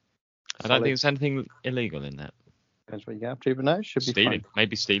 I don't think there's anything illegal in that. Depends what you get up to, but no, should be stealing. Fine.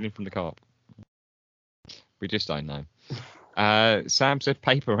 Maybe stealing from the co-op. We just don't know. Sam said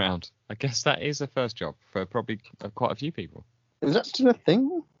paper round. I guess that is a first job for probably quite a few people. Is that still a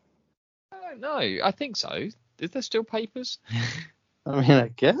thing? I don't know. I think so. Is there still papers? I mean, I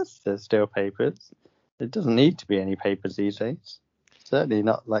guess there's still papers. It doesn't need to be any papers these days. Certainly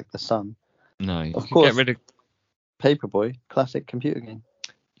not like the Sun. No. Of course. Get rid of Paperboy, classic computer game.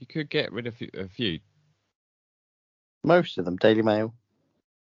 You could get rid of a few. Most of them, Daily Mail.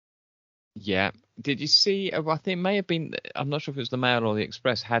 Yeah. Did you see? I think it may have been. I'm not sure if it was the Mail or the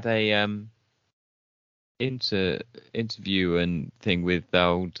Express. Had a interview and thing with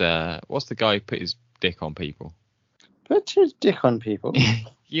old. What's the guy who put his dick on people? Put his dick on people.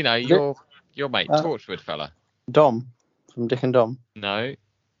 You know, your mate, Torchwood fella. Dom from Dick and Dom. No,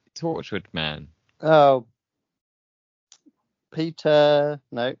 Torchwood man. Oh, Peter.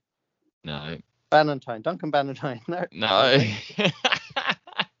 No. Bannatyne. Duncan Bannatyne. No.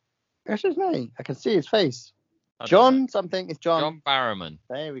 What's his name? I can see his face. John something. It's John. John Barrowman.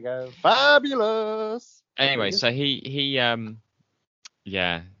 There we go. Fabulous. Anyway, so he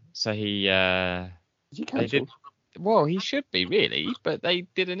yeah. So he Is he cancelled? Well, he should be really, but they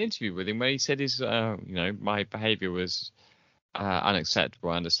did an interview with him where he said my behaviour was unacceptable.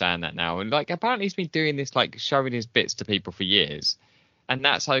 I understand that now, and like apparently he's been doing this, like showing his bits to people for years, and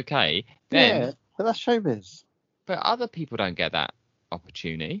that's okay. Yeah, but that's showbiz. But other people don't get that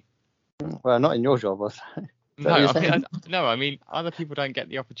opportunity. Well, not in your job, I say. I mean, other people don't get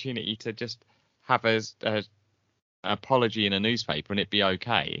the opportunity to just have an apology in a newspaper and it be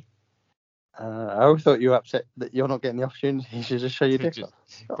okay. I always thought you were upset that you're not getting the opportunity to just show your dick off.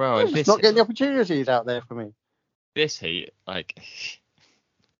 Well, not getting the opportunities out there for me. This heat, like,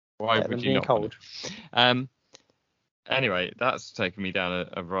 why would you not? Cold. Anyway, that's taken me down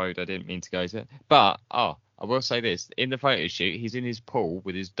a road I didn't mean to go to. But I will say this: in the photo shoot, he's in his pool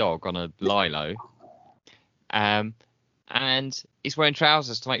with his dog on a lilo, and he's wearing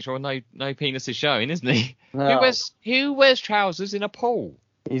trousers to make sure no penis is showing, isn't he? No. Who wears trousers in a pool?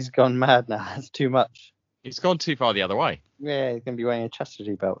 He's gone mad now. That's too much. He's gone too far the other way. Yeah, he's going to be wearing a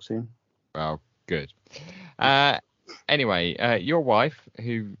chastity belt soon. Well, good. Anyway, your wife,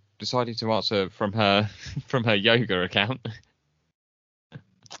 who decided to answer from her yoga account.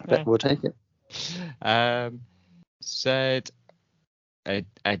 Bet we'll take it. Said a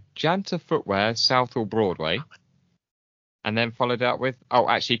Janta footwear, Southall Broadway, and then followed out with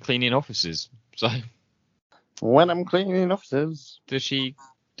actually cleaning offices. So when I'm cleaning offices, does she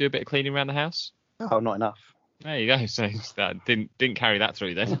do a bit of cleaning around the house? Oh, not enough. There you go. So that didn't carry that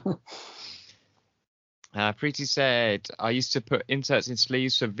through then. Preeti said, I used to put inserts in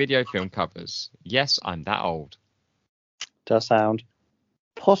sleeves for video film covers. Yes, I'm that old. Does sound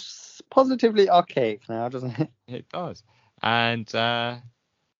positively archaic now, doesn't it? It does. And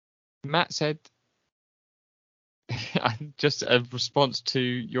Matt said, just a response to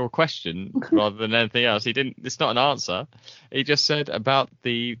your question rather than anything else. It's not an answer. He just said about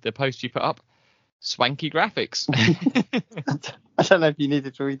the post you put up. Swanky graphics. I don't know if you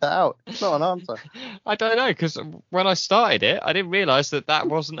needed to read that out. It's not an answer. I don't know, because when I started it, I didn't realise that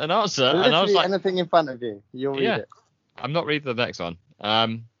wasn't an answer. Literally and I was like, anything in front of you, you'll read it. I'm not reading the next one.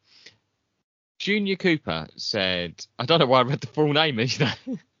 Junior Cooper said, I don't know why I read the full name either.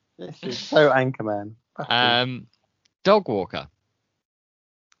 This is so Anchorman. Dog walker.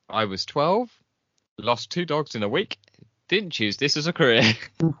 I was 12, lost 2 dogs in a week, didn't choose this as a career.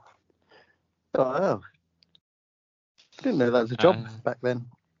 Oh, didn't know that was a job back then.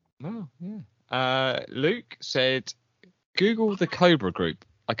 Oh, yeah. Luke said, Google the Cobra Group.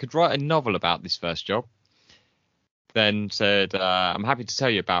 I could write a novel about this first job. Then said, I'm happy to tell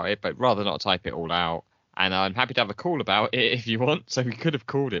you about it, but rather not type it all out. And I'm happy to have a call about it if you want. So we could have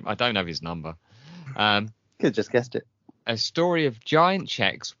called him. I don't have his number. Could have just guessed it. A story of giant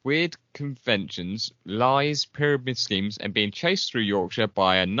checks, weird conventions, lies, pyramid schemes, and being chased through Yorkshire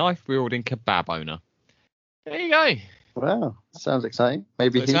by a knife-wielding kebab owner. There you go. Wow, sounds exciting.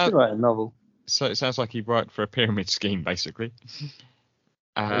 Maybe he should write a novel. So it sounds like he worked for a pyramid scheme, basically. He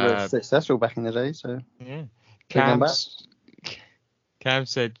was successful back in the day, so... Yeah. Cam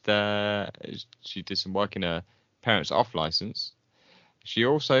said she did some work in her parents' off license. She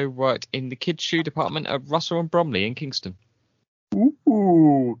also worked in the kids' shoe department at Russell and Bromley in Kingston.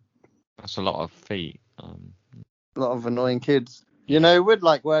 Ooh. That's a lot of feet. A lot of annoying kids. You know, would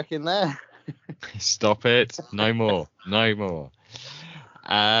like working there. Stop it. No more. No more.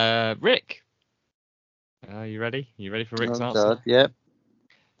 Rick. Are you ready? You ready for Rick's answer? God, yep.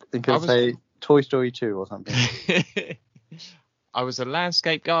 I think I'll say Toy Story 2 or something. I was a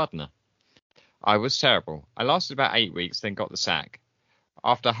landscape gardener. I was terrible. I lasted about 8 weeks, then got the sack.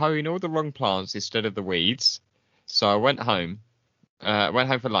 After hoeing all the wrong plants instead of the weeds, so I went home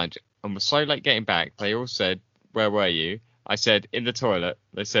for lunch and was so late getting back. They all said, "Where were you?" I said, "In the toilet."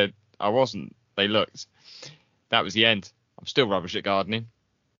 They said, "I wasn't." They looked. That was the end. I'm still rubbish at gardening.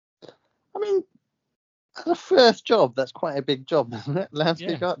 I mean, as a first job, that's quite a big job, isn't it?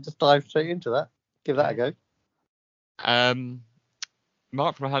 Landscape garden, just dive straight into that. Give that a go.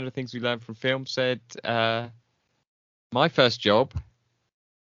 Mark from 100 Things We Learned from Film said, my first job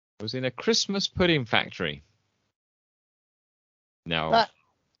was in a Christmas pudding factory. No. That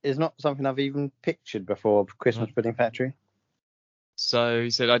is not something I've even pictured before, Christmas pudding factory. So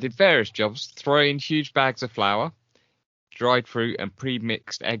he said, I did various jobs, throwing huge bags of flour, dried fruit and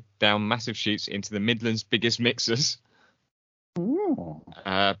pre-mixed egg down massive sheets into the Midlands' biggest mixers.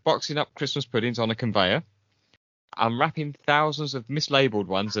 Boxing up Christmas puddings on a conveyor. Unwrapping thousands of mislabeled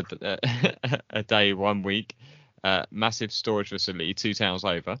ones a day 1 week. Massive storage facility 2 towns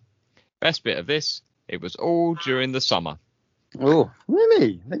over. Best bit of this, it was all during the summer. Oh,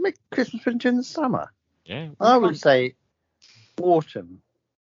 really? They make Christmas pudding during the summer? Yeah. I would say autumn.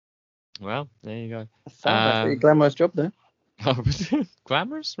 Well, there you go. Sounds like a pretty glamorous job, though.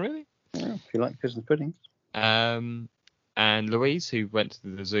 Glamorous, really? Yeah, if you like Christmas puddings. And Louise, who went to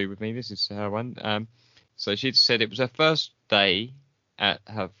the zoo with me, this is her one. So she said it was her first day at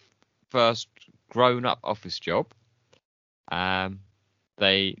her first grown-up office job.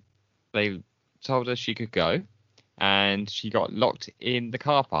 They told her she could go, and she got locked in the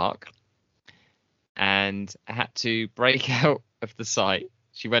car park and had to break out of the site.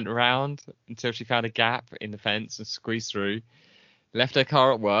 She went around until she found a gap in the fence and squeezed through. Left her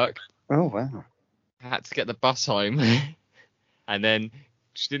car at work. Oh, wow. Had to get the bus home. And then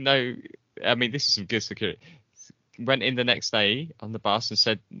she didn't know. I mean, this is some good security. Went in the next day on the bus and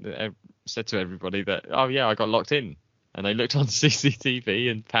said to everybody that, oh, yeah, I got locked in. And they looked on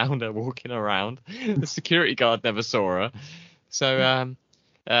CCTV and found her walking around. The security guard never saw her. So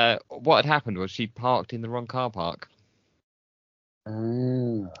what had happened was she parked in the wrong car park.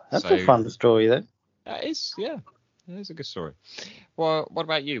 That's a fun story, though. That is, yeah. That is a good story. Well, what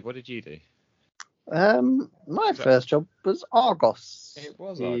about you? What did you do? My first job was Argos. It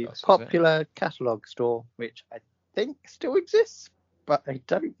was the Argos, popular catalogue store, which I think still exists, but I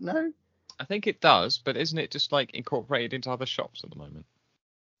don't know. I think it does, but isn't it just like incorporated into other shops at the moment?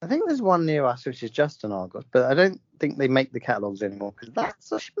 I think there's one near us which is just an Argos, but I don't think they make the catalogues anymore because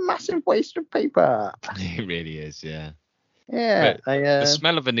that's a massive waste of paper. It really is, yeah. Yeah. The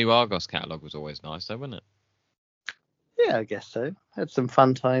smell of a new Argos catalogue was always nice, though, wasn't it? Yeah, I guess so. Had some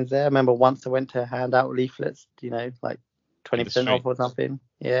fun times there. I remember once I went to hand out leaflets, like 20% off or something.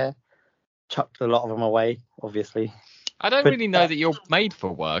 Yeah. Chucked a lot of them away, obviously. I don't really know that you're made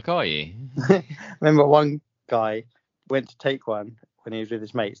for work, are you? I remember one guy went to take one when he was with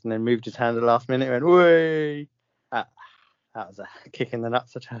his mates and then moved his hand at the last minute and went, "Whey!" That was a kick in the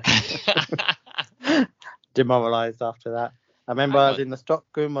nuts attack. Demoralised after that. remember I was in the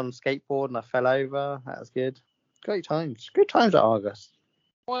Stockholm on skateboard and I fell over. That was good. Great times. Good times at Argos.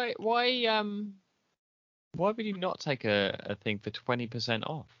 Why would you not take a thing for 20%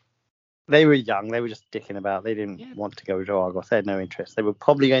 off? They were young. They were just dicking about. They didn't want to go to Argos. They had no interest. They were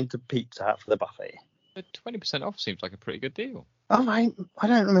probably going to Pizza Hut for the buffet. But 20% off seems like a pretty good deal. Oh, I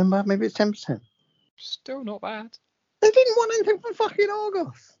don't remember. Maybe it's 10%. Still not bad. They didn't want anything from fucking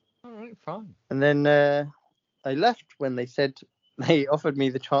Argos. All right, fine. And then I left when they said they offered me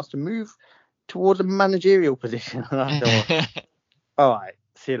the chance to move towards a managerial position. And I thought, all right,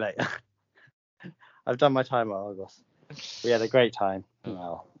 see you later. I've done my time at Argos. We had a great time.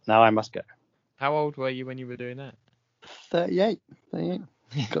 Well, now I must go. How old were you when you were doing that? 38.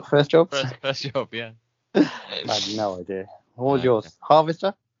 Got first job? First job, yeah. I had no idea. What was yours?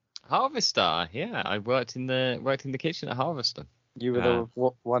 Harvester? Harvester, yeah. I worked in the kitchen at Harvester. You were the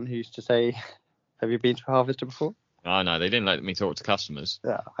one who used to say, have you been to a Harvester before? Oh, no, they didn't let me talk to customers.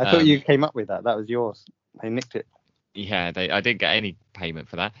 Yeah, I thought you came up with that. That was yours. They nicked it. Yeah, I didn't get any payment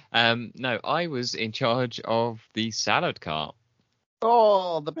for that. No, I was in charge of the salad cart.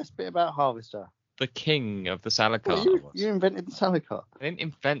 Oh, the best bit about Harvester. The king of the salad cart. You invented the salad cart. I didn't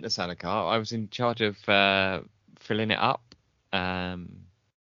invent the salad cart. I was in charge of filling it up. And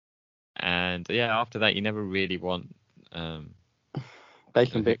yeah, after that, you never really want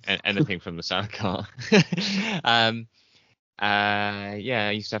bacon bits. Anything from the salad cart. Yeah,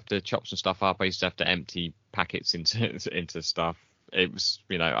 I used to have to chop some stuff up. I used to have to empty packets into stuff. It was,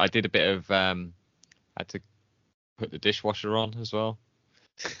 I did a bit of had to put the dishwasher on as well.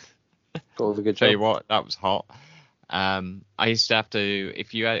 Got all the good Tell you what, that was hot. I used to have to,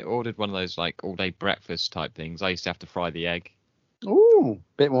 if you ordered one of those like all day breakfast type things, I used to have to fry the egg. Ooh,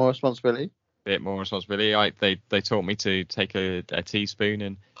 bit more responsibility. They taught me to take a teaspoon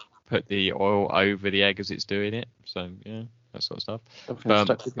and put the oil over the egg as it's doing it. So yeah, that sort of stuff.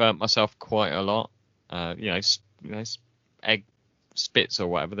 Burnt myself quite a lot. Egg spits or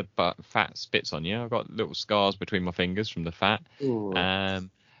whatever, the fat spits on you. I've got little scars between my fingers from the fat.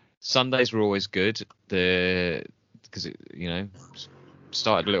 Sundays were always good. Because it,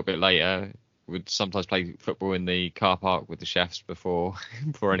 started a little bit later. Would sometimes play football in the car park with the chefs before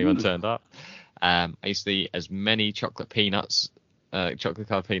anyone turned up. I used to eat as many chocolate covered peanuts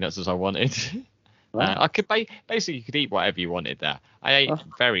as I wanted. Wow. I could basically you could eat whatever you wanted there. I ate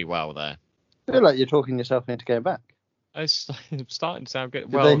very well there. I feel like you're talking yourself into going back. It's starting to sound good.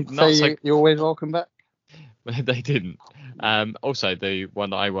 Did they say you're always welcome back? They didn't. Also, the one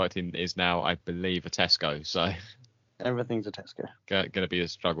that I worked in is now, I believe, a Tesco. So everything's a Tesco. Going to be a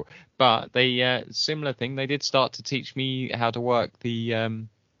struggle. But they similar thing. They did start to teach me how to work the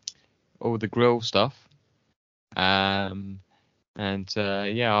all the grill stuff. Asked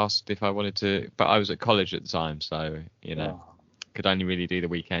if I wanted to, but I was at college at the time, so could only really do the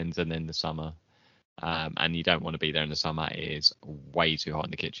weekends and then the summer. And you don't want to be there in the summer. It is way too hot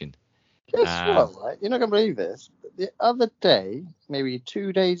in the kitchen. Guess what, right? You're not going to believe this. The other day, maybe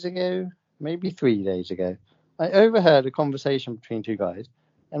 2 days ago, maybe 3 days ago, I overheard a conversation between two guys,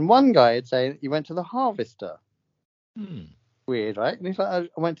 and one guy had said he went to the Harvester. Weird, right? And he's like,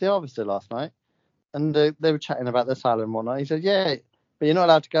 I went to the Harvester last night, and they were chatting about the salad and whatnot. He said, yeah, but you're not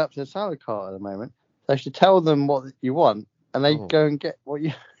allowed to go up to the salad cart at the moment. So I should tell them what you want, and they go and get what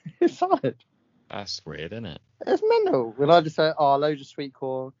you salad. That's weird, isn't it? It's mental. Will I just say, loads of sweet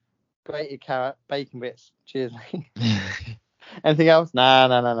corn, grated carrot, bacon bits. Cheers, mate. Anything else?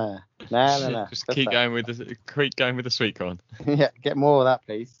 Nah. Just keep going with the sweet corn. Yeah, get more of that,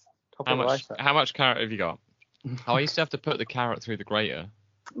 please. How much carrot have you got? I used to have to put the carrot through the grater.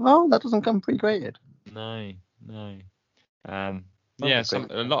 Well, that doesn't come pre-grated. No. A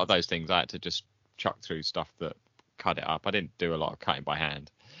lot of those things I had to just chuck through stuff that cut it up. I didn't do a lot of cutting by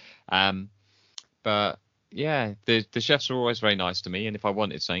hand. But yeah, the chefs were always very nice to me, and if I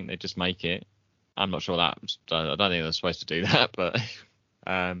wanted something, they'd just make it. I'm not sure I don't think they're supposed to do that, but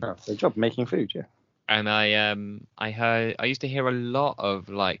it's their job making food, yeah. And I used to hear a lot of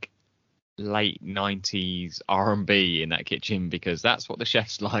like late 90s R&B in that kitchen because that's what the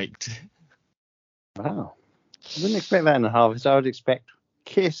chefs liked. Wow. I wouldn't expect that in the Harvest. I would expect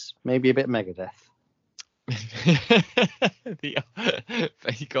Kiss, maybe a bit Megadeth.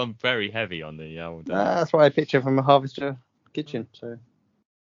 You've gone very heavy on the old. That's what I picture from a Harvester kitchen. So,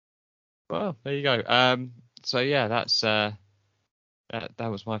 well, there you go. So yeah, that's that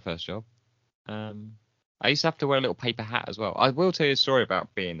was my first job. I used to have to wear a little paper hat as well. I will tell you a story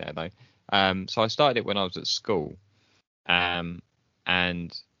about being there though. So I started it when I was at school, and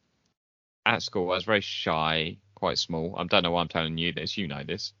at school I was very shy, quite small. I don't know why I'm telling you this. You know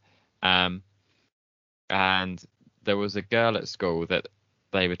this. And there was a girl at school that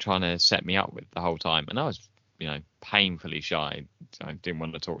they were trying to set me up with the whole time, and I was, painfully shy. I didn't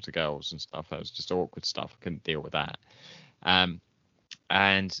want to talk to girls and stuff. That was just awkward stuff. I couldn't deal with that.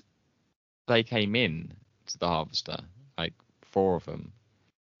 And they came in to the Harvester, like 4 of them,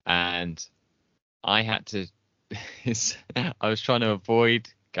 and I had to. I was trying to avoid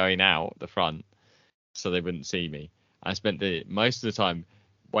going out the front so they wouldn't see me. I spent the most of the time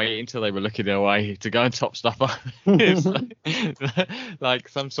waiting until they were looking away to go and top stuff up. It's like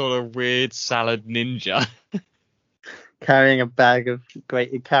some sort of weird salad ninja. Carrying a bag of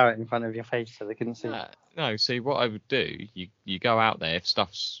grated carrot in front of your face so they couldn't see. No, see, what I would do, you go out there, if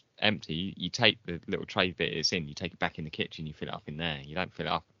stuff's empty, you take the little tray bit it's in, you take it back in the kitchen, you fill it up in there. You don't fill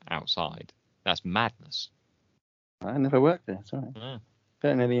it up outside. That's madness. I never worked there, sorry. Yeah.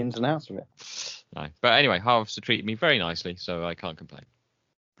 Don't know the ins and outs of it. No, but anyway, Harvester treated me very nicely, so I can't complain.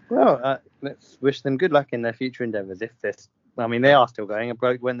 Well, let's wish them good luck in their future endeavours. If this, they are still going. A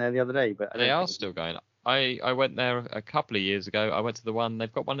bloke went there the other day, but they are still going. I went there a couple of years ago. I went to the one.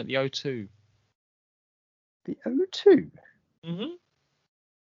 They've got one at the O2. The O2. Mhm.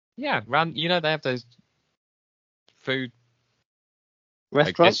 Yeah, around. They have those food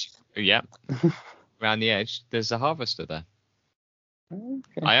restaurants. Yeah. Around the edge, there's a Harvester there.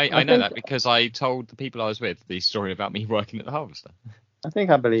 Okay. I know that because I told the people I was with the story about me working at the Harvester. I think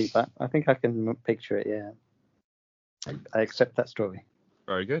I believe that. I think I can picture it, yeah. I accept that story.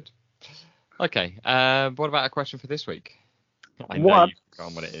 Very good. Okay, what about a question for this week? I know you've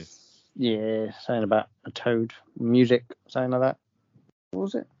forgotten what it is. Yeah, something about a toad, music, something like that. What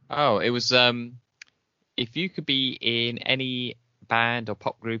was it? Oh, it was if you could be in any band or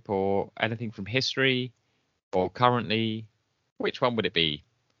pop group or anything from history or currently, which one would it be?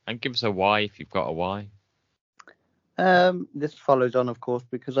 And give us a why if you've got a why. This follows on, of course,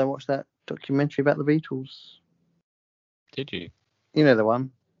 because I watched that documentary about the Beatles. Did you? You know the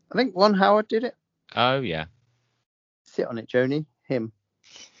one. I think Ron Howard did it. Oh, yeah. Sit on it, Joni. Him.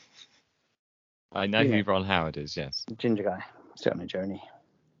 I know who Ron Howard is, yes. Ginger guy. Sit on it, Joni.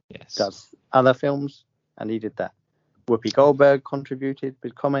 Yes. Does other films, and he did that. Whoopi Goldberg contributed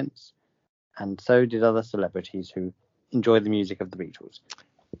with comments, and so did other celebrities who enjoy the music of the Beatles.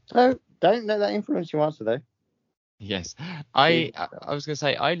 So don't let that influence your answer, though. Yes. I was going to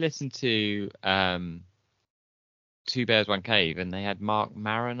say, I listened to Two Bears, One Cave, and they had Mark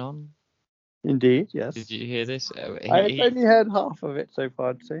Maron on. Indeed, yes. Did you hear this? I've only heard half of it so far,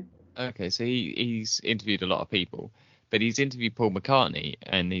 I'd say. Okay, so he's interviewed a lot of people, but he's interviewed Paul McCartney,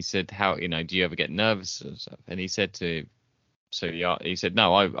 and he said, "How do you ever get nervous and stuff?" And he said he said,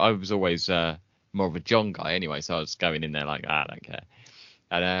 "No, I was always more of a John guy anyway, so I was going in there like, I don't care."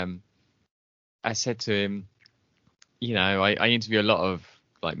 And I said to him, I interview a lot of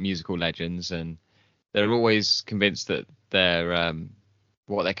like musical legends, and they're always convinced that they're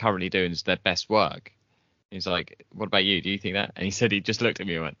what they're currently doing is their best work. He's like, "What about you? Do you think that?" And he said he just looked at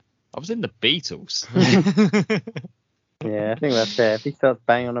me and went, "I was in the Beatles." Yeah, I think that's fair. If he starts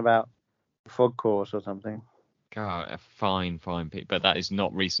banging on about Frog Course or something. God, fine, Pete, but that is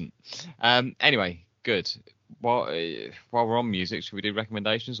not recent. Anyway, good. While we're on music, should we do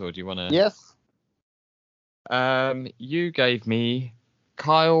recommendations, or do you want to? Yes. You gave me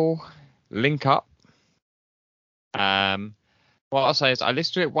Kyle Link Up. What I'll say is I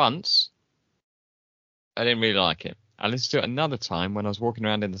listened to it once. I didn't really like it. I listened to it another time when I was walking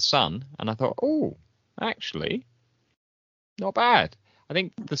around in the sun, and I thought, oh, actually, not bad. I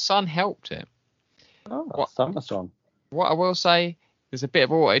think the sun helped it. Oh, summer song. What I will say, there's a bit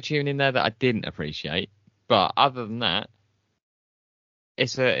of auto-tune in there that I didn't appreciate, but other than that,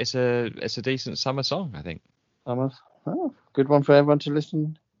 it's a decent summer song, I think. Good one for everyone to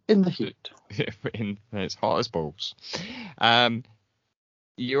listen in the heat. It's hot as balls.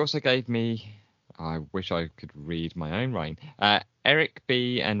 You also gave me, I wish I could read my own writing, Eric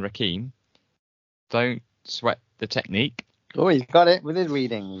B. and Rakim, Don't Sweat the Technique. Oh, he's got it with his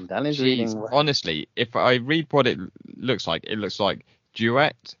reading. Dan is reading. Honestly, if I read what it looks like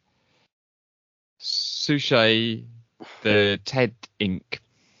Duet, Suchet, the TED Inc.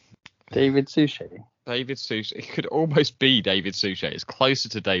 David Suchet. It could almost be David Suchet. It's closer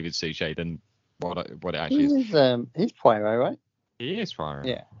to David Suchet than what it actually is. He's Poirot, right? He is Poirot.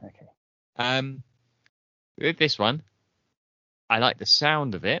 Yeah. Okay. With this one, I like the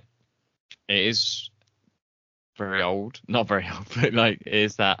sound of it. It is very old, not very old, but like it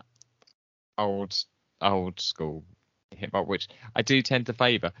is that old school hip hop, which I do tend to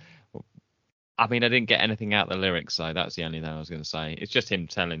favour. I mean, I didn't get anything out of the lyrics, so that's the only thing I was going to say. It's just him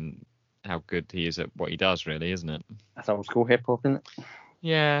telling how good he is at what he does, really, isn't it? That's old school hip hop, isn't it?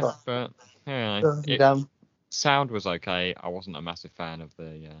 Yeah, but Sound was okay. I wasn't a massive fan of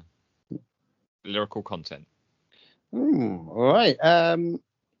the lyrical content. All right.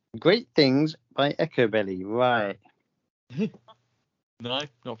 Great Things by Echobelly. Right. No,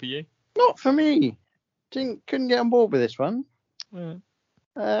 not for you. Not for me. Couldn't get on board with this one. Yeah.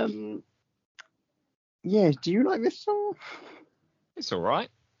 Yeah. Do you like this song? It's all right.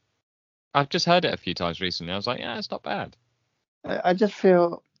 I've just heard it a few times recently. I was like, yeah, it's not bad. I just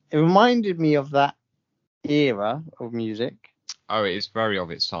feel it reminded me of that era of music. Oh, it is very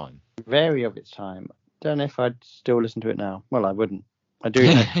of its time. Very of its time. Don't know if I'd still listen to it now. Well, I wouldn't. I do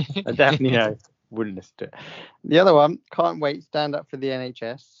know. I definitely know. Wouldn't listen to it. The other one, Can't Wait, Stand Up for the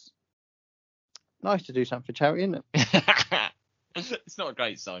NHS. Nice to do something for charity, isn't it? It's not a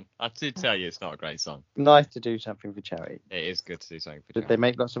great song. I did tell you it's not a great song. Nice to do something for charity. It is good to do something for charity. Did they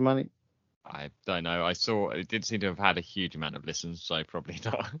make lots of money? I don't know. I saw it did seem to have had a huge amount of listens, so probably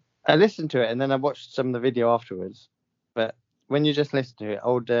not. I listened to it and then I watched some of the video afterwards. But when you just listen to it,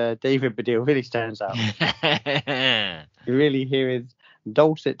 old David Baddiel really stands out. You really hear his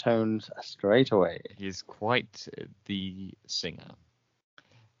dulcet tones straight away. He's quite the singer.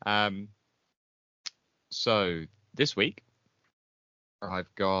 So this week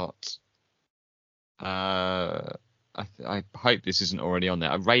I've got I hope this isn't already on there.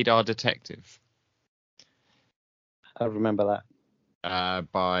 A Radar Detective. I remember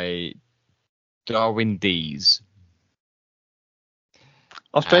that. By Darwin Dees.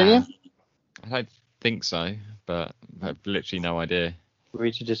 Australia? I don't think so, but I have literally no idea.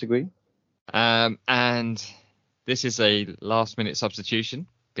 Agree to disagree? And this is a last-minute substitution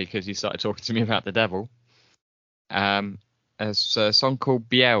because he started talking to me about the devil. It's a song called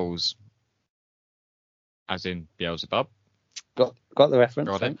Beelz, as in Beelzebub. Got the reference.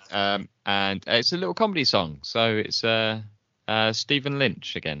 Got it. And it's a little comedy song, so it's Stephen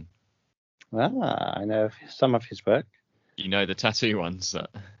Lynch again. I know some of his work. You know the tattoo ones.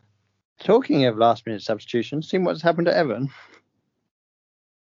 Talking of last-minute substitutions, seen what's happened to Evan?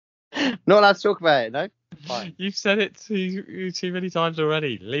 Not allowed to talk about it, no? Fine. You've said it too many times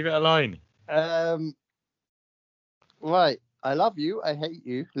already. Leave it alone. Right. I love you. I hate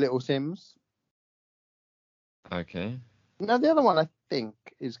you. Little Sims. Okay. Now the other one I think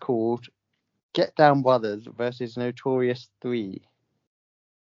is called Get Down Brothers versus Notorious 3.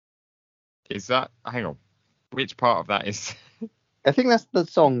 Is that? Hang on. Which part of that is? I think that's the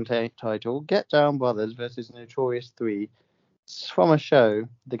song title. Get Down Brothers versus Notorious 3. It's from a show,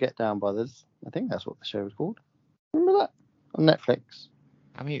 The Get Down Brothers. I think that's what the show was called. Remember that? On Netflix.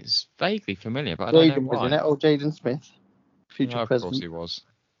 I mean, it's vaguely familiar, but I don't know why. Was in it? Old Jaden Smith. Future president. Of course he was.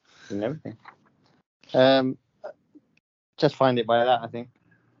 And everything. Just find it by that, I think.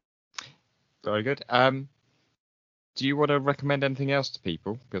 Very good. Do you want to recommend anything else to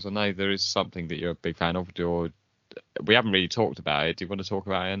people? Because I know there is something that you're a big fan of. We haven't really talked about it. Do you want to talk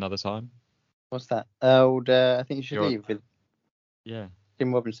about it another time? What's that? I Think You Should Leave with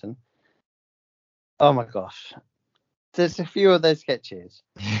Tim Robinson. Oh my gosh. There's a few of those sketches.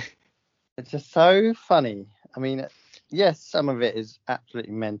 It's just so funny. I mean, yes, some of it is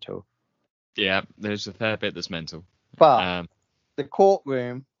absolutely mental. Yeah, there's a fair bit that's mental. But the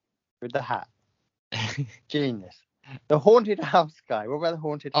courtroom with the hat. Genius. The haunted house guy. What about the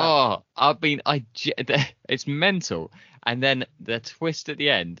haunted house? It's mental. And then the twist at the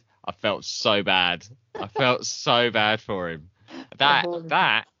end, I felt so bad. I felt so bad for him.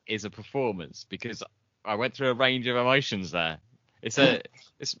 That is a performance because I went through a range of emotions there. It's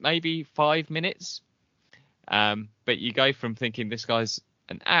maybe 5 minutes. But you go from thinking this guy's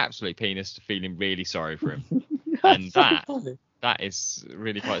an absolute penis to feeling really sorry for him. And that is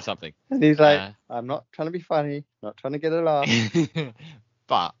really quite something. And he's like, I'm not trying to be funny, not trying to get a laugh.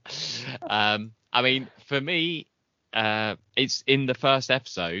 But, I mean, for me, it's in the first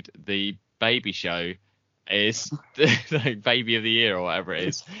episode, the baby show is the baby of the year or whatever it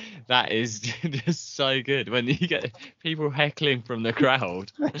is. That is just so good. When you get people heckling from the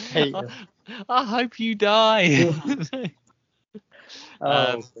crowd. I hope you die.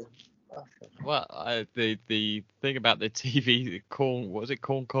 Well, the thing about the TV,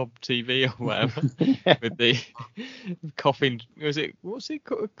 corn cob TV or whatever, with the coffin, what's it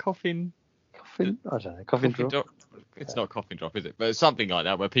called? Coffin? I don't know. Coffin drop? It's not coffin drop, is it? But it's something like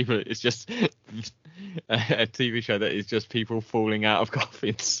that, where it's just a TV show that is just people falling out of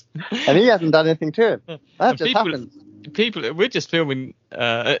coffins. And he hasn't done anything to it. That just happened. We're just filming,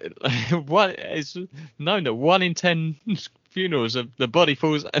 it's known that 1 in 10 funerals of the body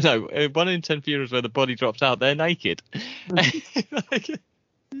falls, 1 in 10 funerals where the body drops out, they're naked.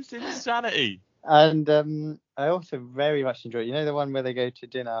 It's insanity. And I also very much enjoy, the one where they go to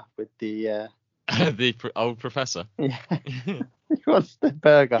dinner with the The old professor. Yeah. He wants the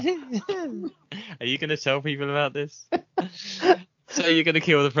burger. Are you going to tell people about this? So you're going to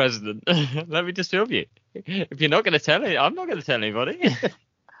kill the president? Let me just film you. If you're not going to tell it, I'm not going to tell anybody.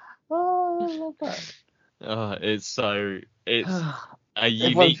 Oh, I love that. It's a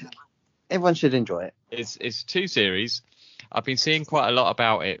unique. Everyone should enjoy it. It's 2 series. I've been seeing quite a lot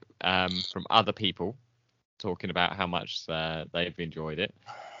about it from other people talking about how much they've enjoyed it.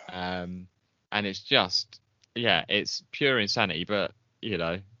 And it's just, it's pure insanity. But,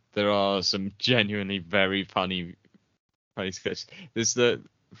 there are some genuinely very funny sketches. There's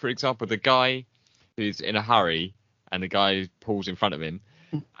for example, the guy who's in a hurry and the guy pulls in front of him.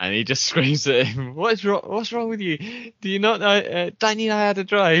 And he just screams at him, What's wrong with you? Do you not know? Don't you know how to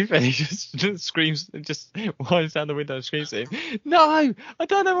drive? And he just screams, just winds down the window and screams at him, No, I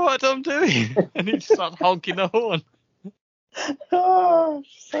don't know what I'm doing. And he just starts honking the horn. Oh,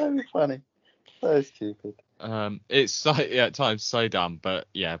 so funny. So stupid. It's at times so dumb, but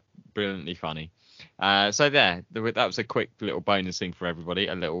brilliantly funny. So that was a quick little bonus thing for everybody,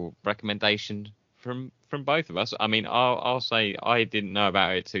 a little recommendation from both of us. I mean, I'll say I didn't know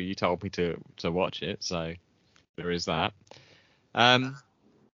about it till you told me to watch it, so there is that.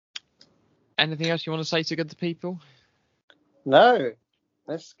 Anything else you want to say to good people? No,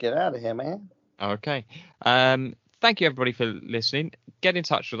 let's get out of here, man. Okay. Thank you everybody for listening. Get in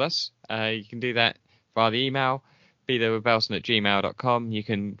touch with us. You can do that via the email betherewithbelson@gmail.com. You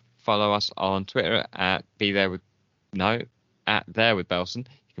can follow us on Twitter at therewithbelson. You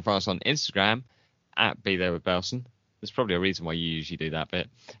can follow us on Instagram at betherewithbelson. There's probably a reason why you usually do that bit.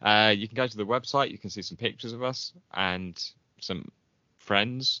 You can go to the website. You can see some pictures of us and some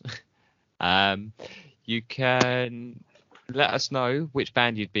friends. You can let us know which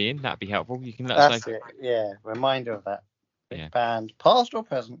band you'd be in. That'd be helpful. You can let us know. That's it. Yeah, reminder of that. Which band, past or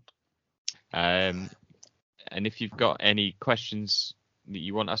present. And if you've got any questions that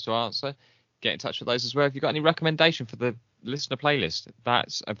you want us to answer, get in touch with those as well. If you've got any recommendation for the listener playlist,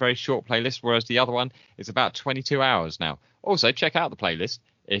 that's a very short playlist, whereas the other one is about 22 hours now. Also, check out the playlist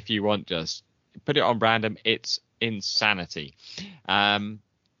if you want. Just put it on random. It's insanity. And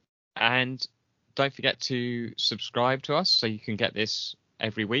don't forget to subscribe to us so you can get this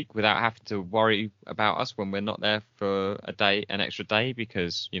every week without having to worry about us when we're not there for an extra day,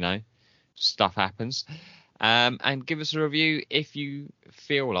 because stuff happens. And give us a review if you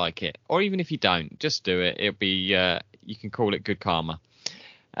feel like it, or even if you don't, just do it. It'll be you can call it good karma.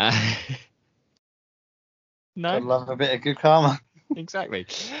 No, I love a bit of good karma. Exactly.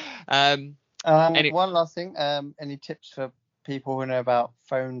 One last thing. Any tips for people who know about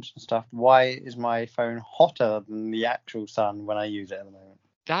phones and stuff? Why is my phone hotter than the actual sun when I use it at the moment?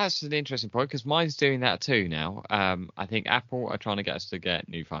 That's an interesting point, because mine's doing that too now. I think Apple are trying to get us to get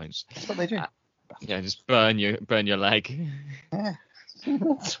new phones. That's what they do. Just burn your leg. Yeah.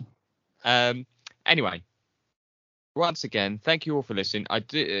 Anyway, once again, thank you all for listening.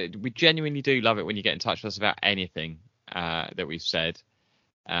 We genuinely do love it when you get in touch with us about anything that we've said,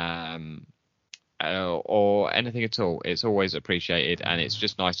 or anything at all. It's always appreciated, and it's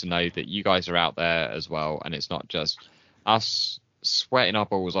just nice to know that you guys are out there as well, and it's not just us sweating our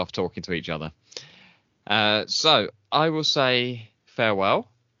balls off talking to each other. So I will say farewell.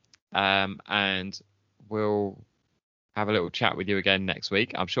 And we'll have a little chat with you again next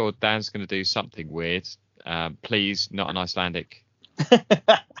week. I'm sure Dan's going to do something weird. Please, not an Icelandic.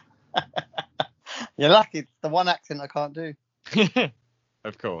 You're lucky. It's the one accent I can't do.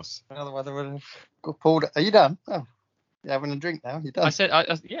 Of course. Otherwise, I would have got pulled. Are you done? Oh, you're having a drink now. You're done. I said,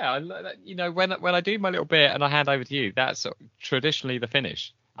 when I do my little bit and I hand over to you, that's traditionally the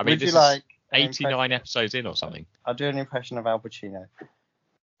finish. I mean, this is 89 episodes in or something. I'll do an impression of Al Pacino.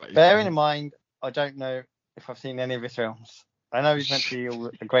 Bearing in mind, I don't know if I've seen any of his films. I know he's meant to be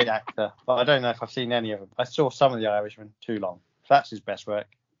a great actor, but I don't know if I've seen any of them. I saw some of The Irishman, too long. If that's his best work,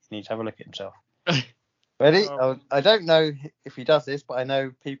 he needs to have a look at himself. Ready? I don't know if he does this, but I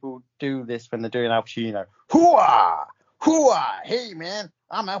know people do this when they're doing Al Pacino. Hooah! Hooah! Hey, man,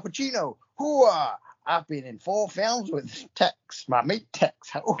 I'm Al Pacino. Hooah! I've been in 4 films with Tex, my mate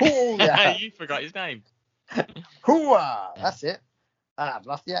Tex. Oh, yeah. You forgot his name. Hooah! That's it. I've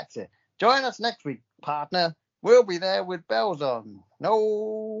lost the accent. Join us next week, partner. We'll be there with bells on.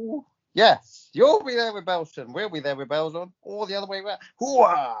 No. Yes, you'll be there with bells on. We'll be there with bells on. Or the other way around.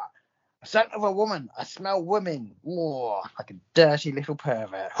 Hooah! A scent of a woman. I smell women. Oh, like a dirty little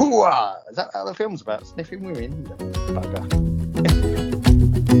pervert. Hooah! Is that how the film's about? Sniffing women? Bugger.